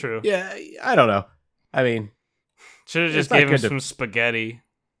 true. Yeah, I don't know. I mean, should have just not gave him good to- some spaghetti.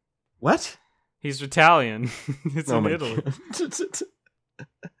 what? He's Italian. It's in my Italy.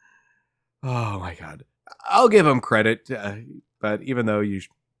 Oh my God. I'll give him credit, but even though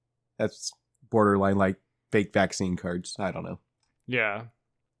that's borderline like fake vaccine cards. I don't know. Yeah,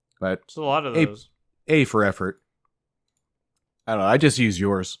 But there's a lot of Hey, those. A for effort. I don't know. I just use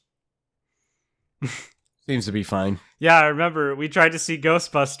yours. Seems to be fine. Yeah, I remember we tried to see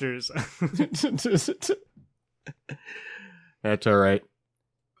Ghostbusters. That's all right.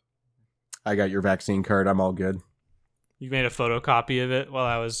 I got your vaccine card. I'm all good. You made a photocopy of it while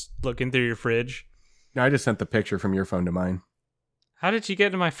I was looking through your fridge. No, I just sent the picture from your phone to mine. How did you get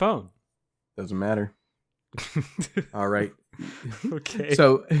to my phone? Doesn't matter. All right. Okay.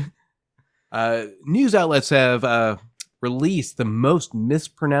 So, news outlets have released the most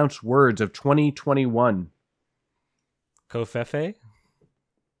mispronounced words of 2021. Kofefe?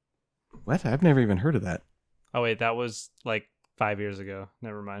 What? I've never even heard of that. Oh, wait, that was like 5 years ago.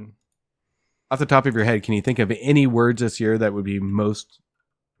 Never mind. Off the top of your head, can you think of any words this year that would be most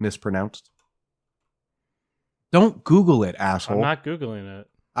mispronounced? Don't Google it, asshole. I'm not Googling it.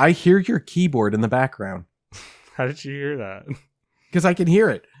 I hear your keyboard in the background. How did you hear that? Because I can hear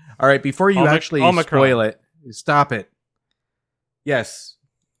it. All right, before you actually Omicron. spoil it, stop it. Yes,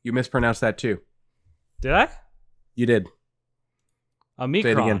 you mispronounced that too. Did I? You did.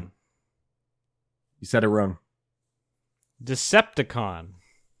 Omicron. again. You said it wrong. Decepticon.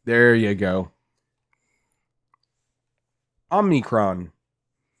 There you go. Omicron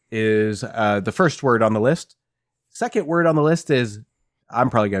is the first word on the list. Second word on the list is, I'm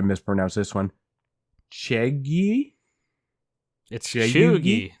probably going to mispronounce this one, Chegi? It's Cheugy?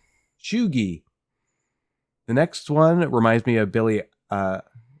 Shugi. Shugi. The next one reminds me of Billy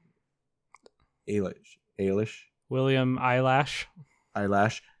Eilish. William Eyelash.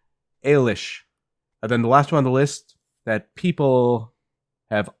 Eyelash. Eilish. And then the last one on the list that people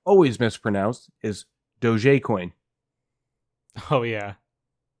have always mispronounced is Dogecoin. Oh, yeah.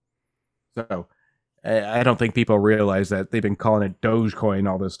 So I don't think people realize that they've been calling it Dogecoin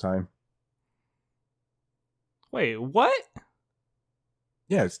all this time. Wait, what?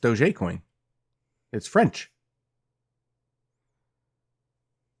 Yeah, it's Dogecoin. It's French.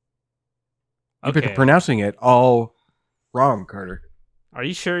 You've been pronouncing it all wrong, Carter. Are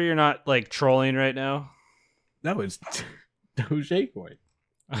you sure you're not, like, trolling right now? No, it's Dogecoin.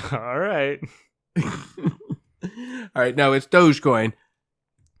 All right. All right, no, it's Dogecoin.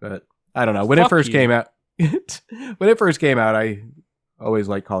 But I don't know. When it Fuck first you. came out, I always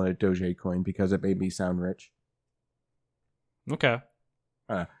liked calling it Dogecoin because it made me sound rich. Okay.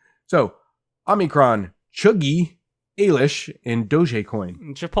 So, Omicron, Chuggy, Eilish, and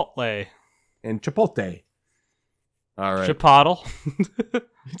Dogecoin, Chipotle. and Chipotle. All right. Chipotle.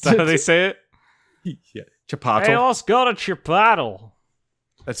 Is that how they say it? Yeah. Chipotle. Hey, let's go to Chipotle.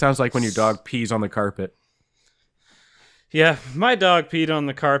 That sounds like when your dog pees on the carpet. Yeah, my dog peed on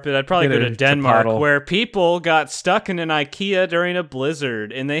the carpet. I'd probably Get go a to Denmark, Chipotle. where people got stuck in an IKEA during a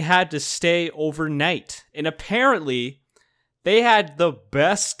blizzard, and they had to stay overnight. And apparently, they had the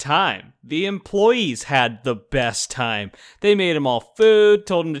best time. The employees had the best time. They made them all food,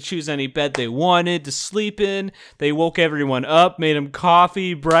 told them to choose any bed they wanted to sleep in. They woke everyone up, made them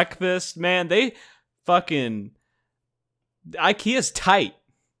coffee, breakfast. Man, they fucking... IKEA's tight.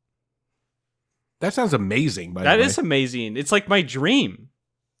 That sounds amazing, by the That way. is amazing. It's like my dream.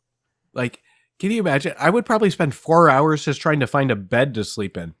 Like, can you imagine? I would probably spend 4 hours just trying to find a bed to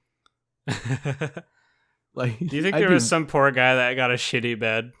sleep in. Like, Do you think I'd there be- was some poor guy that got a shitty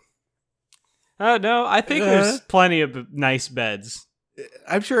bed? No, I think there's plenty of nice beds.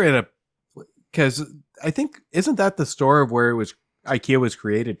 I'm sure because I think, isn't that the store of where IKEA was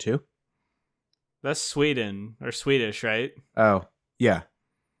created too? That's Sweden or Swedish, right? Oh, yeah.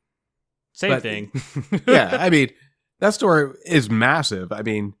 Same But- thing. Yeah, I mean, that store is massive. I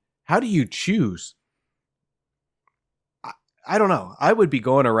mean, how do you choose? I don't know. I would be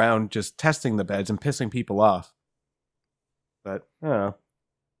going around just testing the beds and pissing people off. But, I don't know.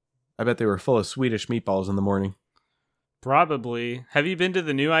 I bet they were full of Swedish meatballs in the morning. Probably. Have you been to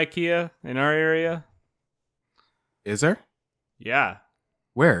the new IKEA in our area? Is there? Yeah.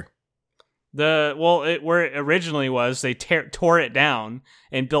 Where? Where it originally was, they tore it down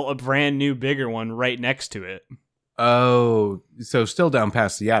and built a brand new, bigger one right next to it. Oh, so still down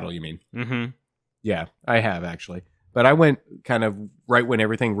past Seattle, you mean? Mm-hmm. Yeah, I have actually. But I went kind of right when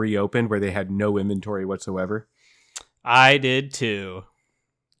everything reopened where they had no inventory whatsoever. I did too.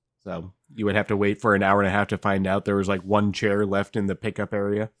 So you would have to wait for an hour and a half to find out there was like one chair left in the pickup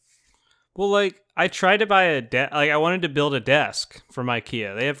area. Well, like, I tried to buy I wanted to build a desk from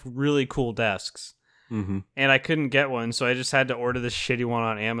IKEA. They have really cool desks. Mm-hmm. And I couldn't get one, so I just had to order this shitty one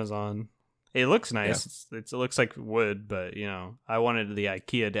on Amazon. It looks nice. Yeah. It looks like wood, but, I wanted the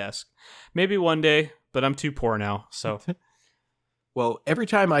IKEA desk. Maybe one day, but I'm too poor now, so. Well, every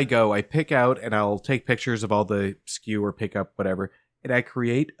time I go, I pick out and I'll take pictures of all the SKU or pick up whatever, and I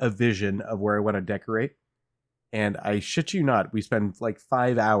create a vision of where I want to decorate. And I shit you not, we spend like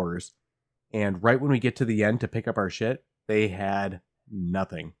 5 hours. And right when we get to the end to pick up our shit, they had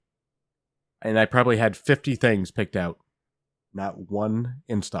nothing. And I probably had 50 things picked out. Not one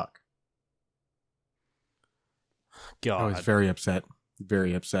in stock. God. I was very upset.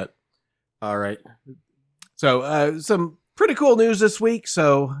 Very upset. All right. So, some pretty cool news this week.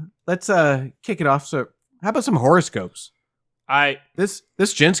 So, let's kick it off. So, how about some horoscopes?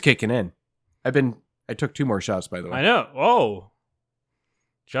 This gin's kicking in. I took 2 more shots, by the way. I know. Oh.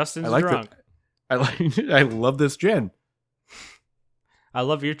 Justin's drunk. I love this gin. I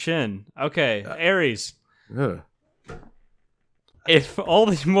love your chin. Okay, Aries. Ugh. If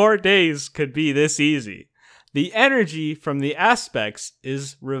only more days could be this easy. The energy from the aspects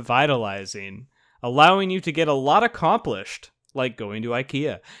is revitalizing, allowing you to get a lot accomplished, like going to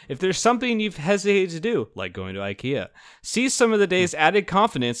IKEA. If there's something you've hesitated to do, like going to IKEA, seize some of the day's added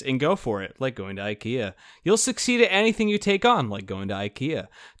confidence and go for it, like going to IKEA. You'll succeed at anything you take on, like going to IKEA.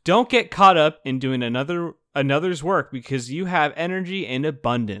 Don't get caught up in doing another's work because you have energy and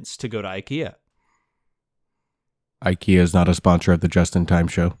abundance to go to IKEA. IKEA is not a sponsor of the Just in Time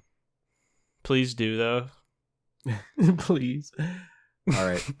show. Please do, though. Please. All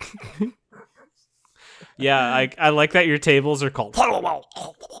right. Yeah, I like that your tables are called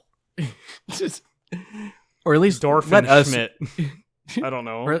Just, or at least Dorf let and us, Schmidt. I don't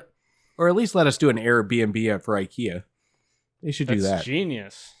know. Or at least let us do an Airbnb for IKEA. They should do that. That's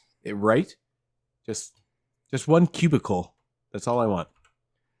genius. Right? Just one cubicle. That's all I want.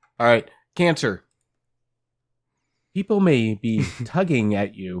 All right. Cancer. People may be tugging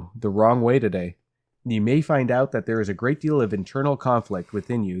at you the wrong way today. You may find out that there is a great deal of internal conflict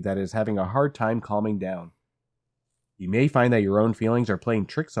within you that is having a hard time calming down. You may find that your own feelings are playing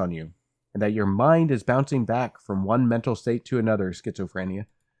tricks on you, and that your mind is bouncing back from one mental state to another, schizophrenia.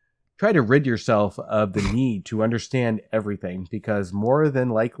 Try to rid yourself of the need to understand everything, because more than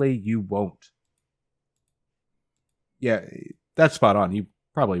likely you won't. Yeah, that's spot on. You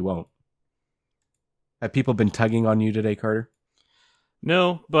probably won't. Have people been tugging on you today, Carter?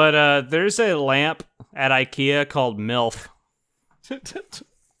 No, but there's a lamp at IKEA called MILF.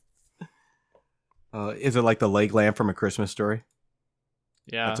 Is it like the leg lamp from A Christmas Story?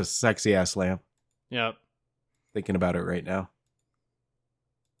 Yeah. That's a sexy ass lamp. Yep. Thinking about it right now.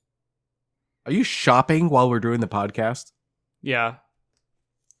 Are you shopping while we're doing the podcast? Yeah.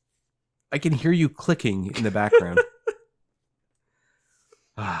 I can hear you clicking in the background.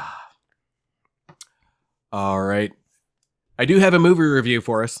 All right. I do have a movie review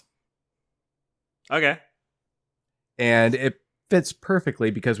for us. Okay. And it fits perfectly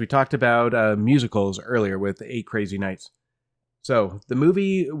because we talked about musicals earlier with 8 Crazy Nights. So the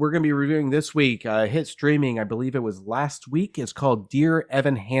movie we're going to be reviewing this week hit streaming, I believe it was last week. It's called Dear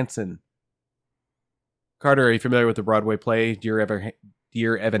Evan Hansen. Carter, are you familiar with the Broadway play Dear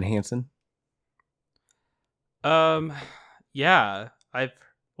Evan Hansen? Yeah.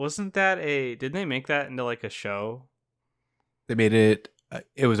 Didn't they make that into like a show? They made it.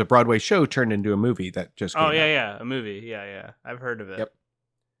 It was a Broadway show turned into a movie that just came out. Yeah, a movie. Yeah. I've heard of it. Yep.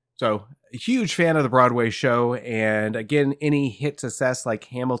 So, a huge fan of the Broadway show, and again, any hit success like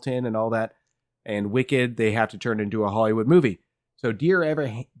Hamilton and all that, and Wicked, they have to turn into a Hollywood movie. So, Dear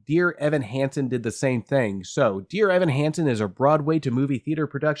Evan Hansen did the same thing. So, Dear Evan Hansen is a Broadway to movie theater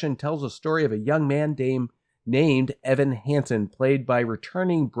production, tells a story of a young man named Evan Hansen, played by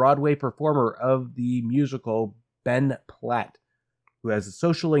returning Broadway performer of the musical Ben Platt, who has a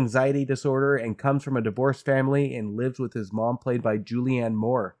social anxiety disorder and comes from a divorced family and lives with his mom, played by Julianne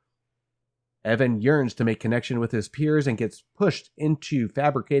Moore. Evan yearns to make connection with his peers and gets pushed into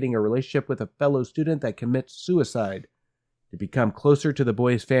fabricating a relationship with a fellow student that commits suicide to become closer to the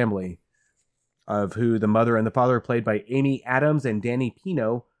boy's family. of who the mother and the father are played by Amy Adams and Danny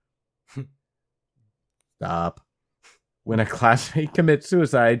Pino. Stop. When a classmate commits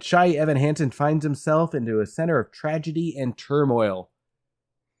suicide, shy Evan Hansen finds himself into a center of tragedy and turmoil.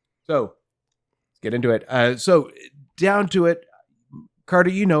 So, let's get into it. Down to it,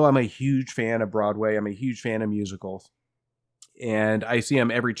 Carter, you know I'm a huge fan of Broadway. I'm a huge fan of musicals. And I see them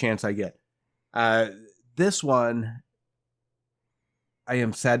every chance I get. This one, I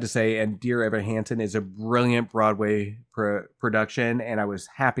am sad to say, and Dear Evan Hansen is a brilliant Broadway production, and I was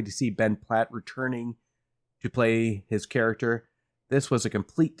happy to see Ben Platt returning to play his character. This was a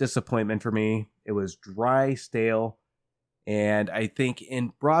complete disappointment for me. It was dry, stale, and I think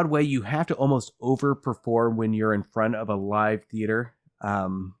in Broadway you have to almost overperform when you're in front of a live theater,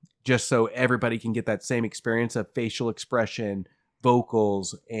 just so everybody can get that same experience of facial expression,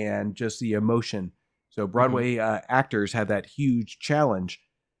 vocals, and just the emotion. So Broadway actors have that huge challenge.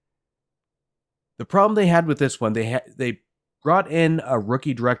 The problem they had with this one, they brought in a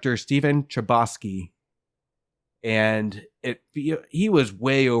rookie director, Stephen Chbosky, and he was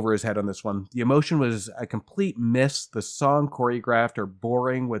way over his head on this one. The emotion was a complete miss. The song choreographed are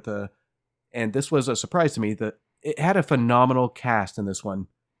boring and this was a surprise to me that it had a phenomenal cast in this one,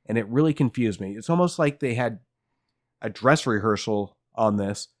 and it really confused me. It's almost like they had a dress rehearsal on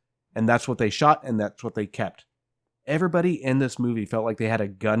this, and that's what they shot and that's what they kept. Everybody in this movie felt like they had a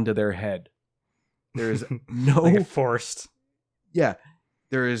gun to their head. There's no like forced. Yeah,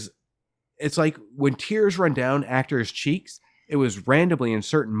 there is. It's like when tears run down actors' cheeks, it was randomly in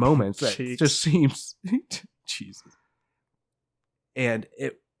certain moments. That just seems Jesus. And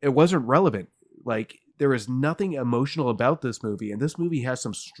it wasn't relevant. Like, there was nothing emotional about this movie, and this movie has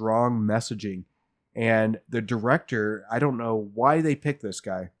some strong messaging. And the director, I don't know why they picked this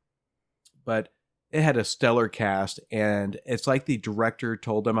guy, but it had a stellar cast, and it's like the director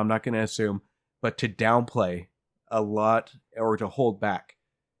told them, I'm not going to assume, but to downplay a lot or to hold back.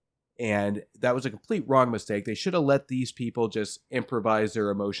 And that was a complete wrong mistake. They should have let these people just improvise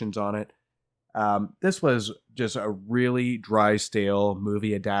their emotions on it. This was just a really dry, stale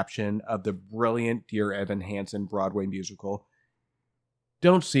movie adaptation of the brilliant Dear Evan Hansen Broadway musical.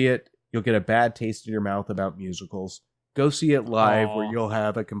 Don't see it. You'll get a bad taste in your mouth about musicals. Go see it live. Where you'll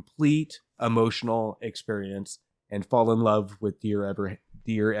have a complete emotional experience and fall in love with Dear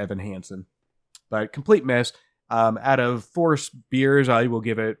Evan Hansen. But complete miss. Out of 4 beers, I will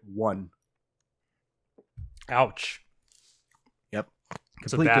give it 1. Ouch. Yep.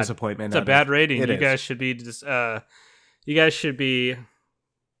 Complete disappointment. It's a bad rating. You guys should be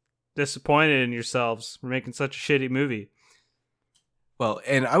disappointed in yourselves for making such a shitty movie. Well,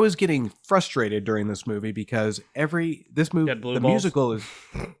 and I was getting frustrated during this movie because the musical is.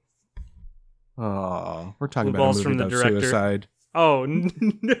 Oh, we're talking about a movie about suicide. Oh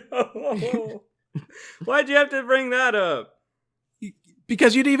no! Why'd you have to bring that up?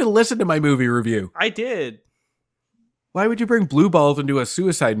 Because you didn't even listen to my movie review. I did. Why would you bring Blue Balls into a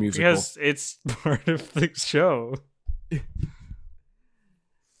suicide musical? Because it's part of the show.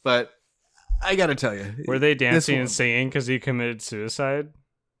 But I gotta tell you. Were they dancing and singing because he committed suicide?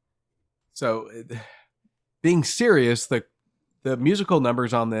 So, being serious, the musical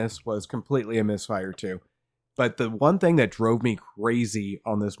numbers on this was completely a misfire too. But the one thing that drove me crazy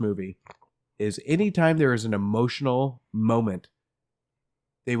on this movie is anytime there is an emotional moment,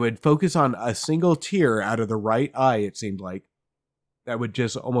 they would focus on a single tear out of the right eye, it seemed like, that would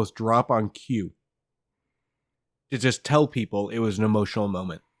just almost drop on cue to just tell people it was an emotional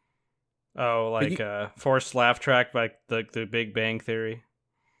moment. Oh, like a forced laugh track like the Big Bang Theory?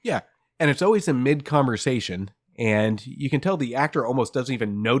 Yeah, and it's always in mid-conversation, and you can tell the actor almost doesn't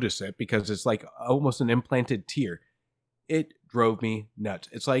even notice it because it's like almost an implanted tear. It drove me nuts.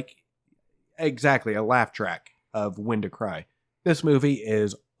 It's like exactly a laugh track of When to Cry. This movie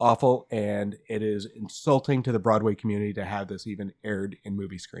is awful, and it is insulting to the Broadway community to have this even aired in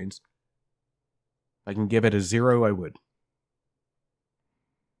movie screens. If I can give it a 0, I would.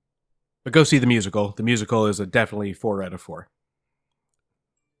 But go see the musical. The musical is a definitely 4 out of 4.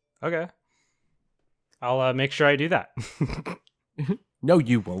 Okay. I'll make sure I do that. No,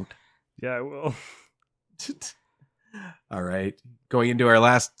 you won't. Yeah, I will. All right. Going into our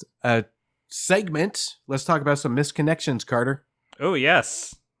last segment, let's talk about some misconnections, Carter. Oh,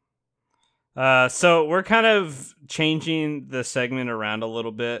 yes. So we're kind of changing the segment around a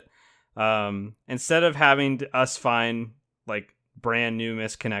little bit. Instead of having us find like brand new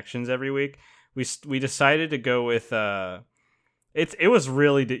misconnections every week, we decided to go with it was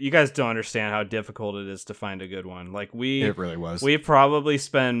really you guys don't understand how difficult it is to find a good one. Like it really was. We probably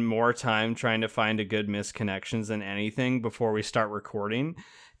spend more time trying to find a good misconnections than anything before we start recording.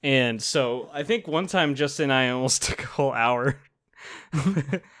 And so I think one time Justin and I almost took a whole hour.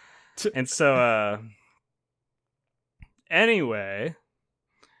 And so anyway,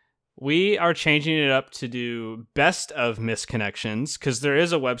 we are changing it up to do best of misconnections, because there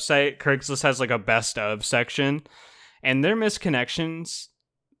is a website, Craigslist has like a best of section, and their misconnections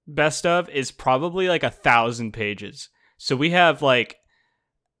best of is probably like 1,000 pages. So we have like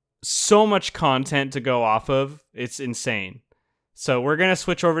so much content to go off of. It's insane. So we're going to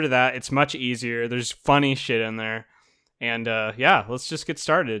switch over to that. It's much easier. There's funny shit in there. And yeah, let's just get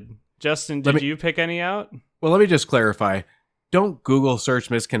started. Justin, did you pick any out? Well, let me just clarify. Don't Google search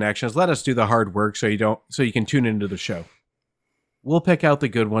misconnections. Let us do the hard work so you can tune into the show. We'll pick out the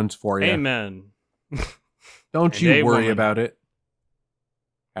good ones for you. Amen. Don't you worry about it.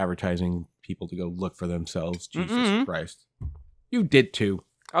 Advertising people to go look for themselves. Jesus Christ. You did too.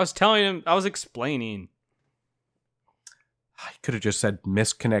 I was telling him, I was explaining. I could have just said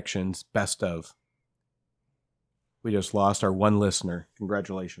misconnections, best of. We just lost our one listener.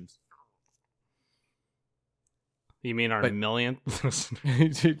 Congratulations. You mean our millionth?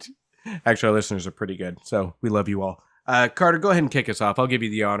 Actually, our listeners are pretty good, so we love you all. Carter, go ahead and kick us off. I'll give you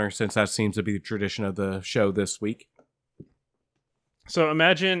the honor, since that seems to be the tradition of the show this week. So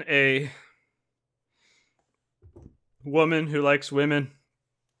imagine a woman who likes women.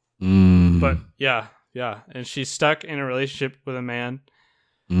 But yeah, and she's stuck in a relationship with a man.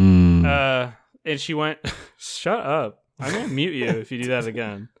 And she went, shut up. I'm going to mute you if you do that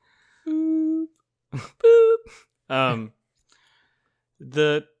again. Boop.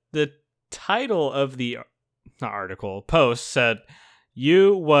 The title of the post said,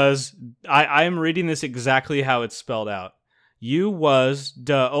 I am reading this exactly how it's spelled out. You was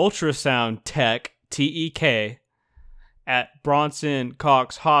the ultrasound tech, TEK, at Bronson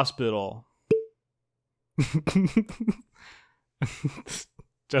Cox Hospital.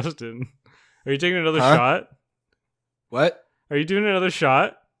 Justin, are you taking another shot? What? Are you doing another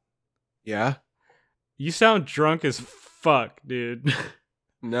shot? Yeah. You sound drunk as fuck, dude.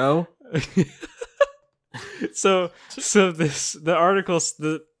 No. So the article,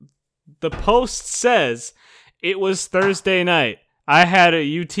 the post says, it was Thursday night. I had a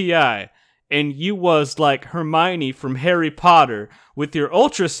UTI, and you was like Hermione from Harry Potter with your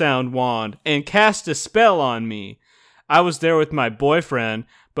ultrasound wand and cast a spell on me. I was there with my boyfriend,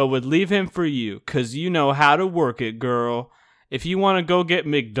 but would leave him for you, 'cause you know how to work it, girl. If you want to go get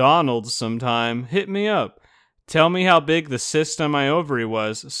McDonald's sometime, hit me up. Tell me how big the cyst on my ovary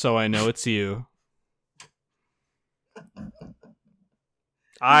was, so I know it's you.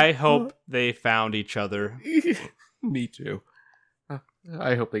 I hope they found each other. Me too.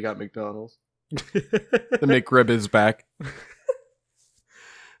 I hope they got McDonald's. The McRib is back.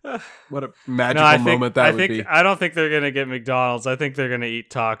 What a magical moment that would be. I don't think they're going to get McDonald's. I think they're going to eat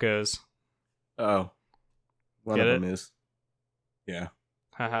tacos. Oh. One of them is. Yeah.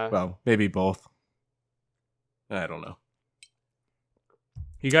 Well, maybe both. I don't know.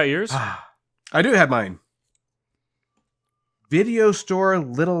 You got yours? I do have mine. Video store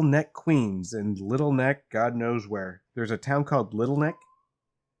Little Neck, Queens. In Little Neck, God knows where. There's a town called Little Neck.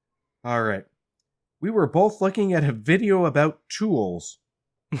 All right. We were both looking at a video about tools.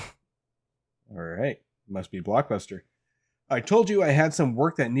 All right. Must be Blockbuster. I told you I had some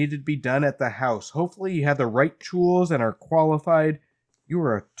work that needed to be done at the house. Hopefully you have the right tools and are qualified. You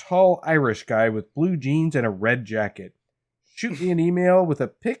are a tall Irish guy with blue jeans and a red jacket. Shoot me an email with a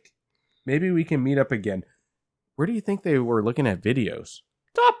pic. Maybe we can meet up again. Where do you think they were looking at videos?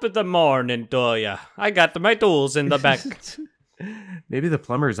 Top of the morning to ya. I got my tools in the back. Maybe the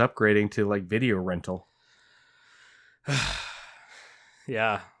plumber's upgrading to like video rental.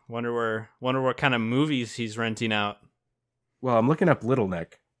 Yeah. Wonder what kind of movies he's renting out. Well, I'm looking up Little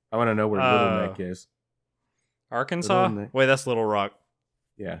Neck. I want to know where Little Neck is. Arkansas? Wait, that's Little Rock.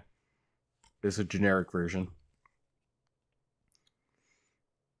 Yeah. This is a generic version.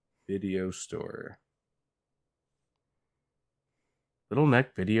 Video store. Little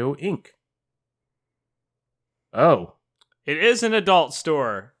Neck Video Inc. Oh. It is an adult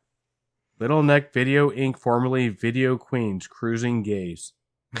store. Little Neck Video Inc., formerly Video Queens, cruising gays.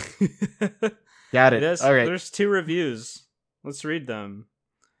 Got it. All right. There's 2 reviews. Let's read them.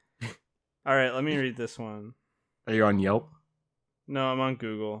 All right, let me read this one. Are you on Yelp? No, I'm on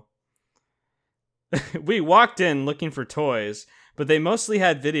Google. We walked in looking for toys, but they mostly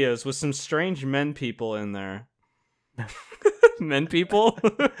had videos with some strange men people in there. Men people?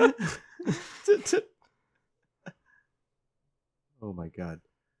 Oh my god.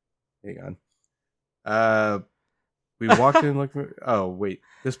 Hang on. We walked in looking for... Oh, wait.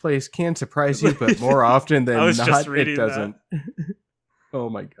 This place can surprise you, but more often than not, it doesn't. Oh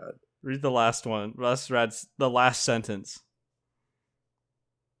my god. Read the last one. The last sentence.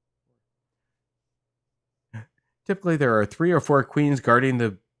 Typically, there are 3 or 4 queens guarding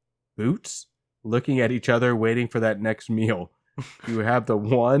the boots, looking at each other, waiting for that next meal. You have the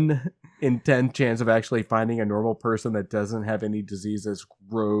 1 in 10 chance of actually finding a normal person that doesn't have any diseases.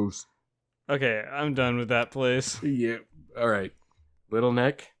 Gross. Okay, I'm done with that place. Yeah. All right. Little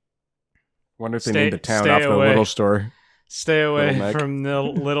Neck. Wonder if they named the town stay after the away. little store. Stay away Little Neck. from the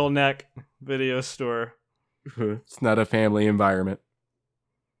Little Neck video store. It's not a family environment.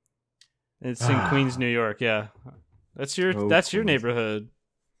 It's in Queens, New York. Yeah, that's your Queens. neighborhood.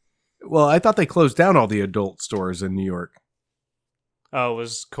 Well, I thought they closed down all the adult stores in New York. Oh,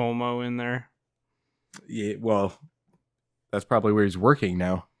 was Como in there? Yeah. Well, that's probably where he's working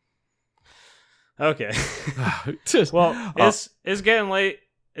now. Okay. Just, Well, it's getting late.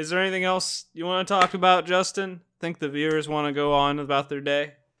 Is there anything else you want to talk about, Justin? Think the viewers want to go on about their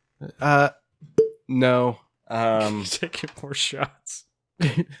day? No. Taking more shots.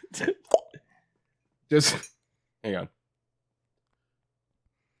 Just hang on.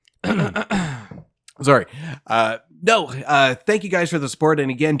 Sorry. No. Thank you guys for the support,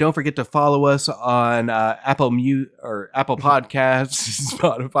 and again, don't forget to follow us on Apple Podcasts,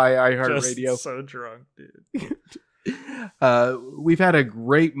 Spotify, iHeartRadio. Just so drunk, dude. We've had a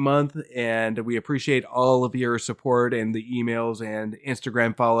great month, and we appreciate all of your support and the emails and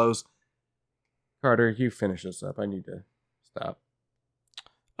Instagram follows. Carter, you finish this up. I need to stop.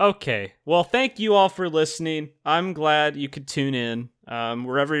 Okay. Well, thank you all for listening. I'm glad you could tune in.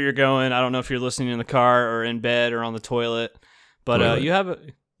 Wherever you're going, I don't know if you're listening in the car or in bed or on the toilet, but you have a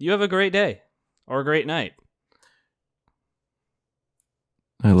great day or a great night.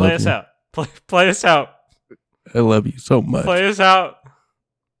 I love Play us out. Play us out. I love you so much. Play us out.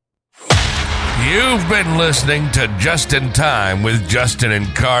 You've been listening to Just in Time with Justin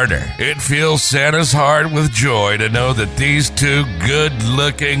and Carter. It fills Santa's heart with joy to know that these 2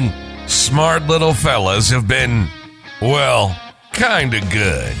 good-looking, smart little fellas have been, well, kinda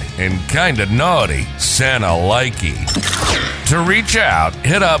good and kinda naughty Santa-likey. To reach out,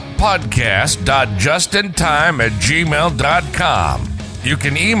 hit up podcast.justintime@gmail.com. You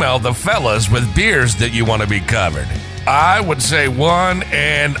can email the fellas with beers that you want to be covered. I would say one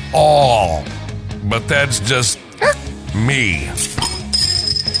and all, but that's just me.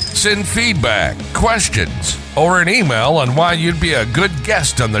 Send feedback, questions, or an email on why you'd be a good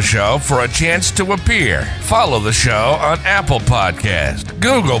guest on the show for a chance to appear. Follow the show on Apple Podcast,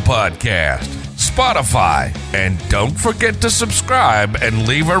 Google Podcast, Spotify, and don't forget to subscribe and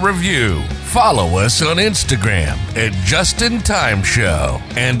leave a review. Follow us on Instagram at Justin Time Show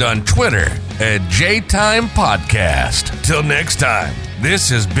and on Twitter at JTime Podcast. Till next time,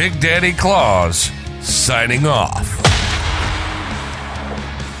 this is Big Daddy Claus signing off.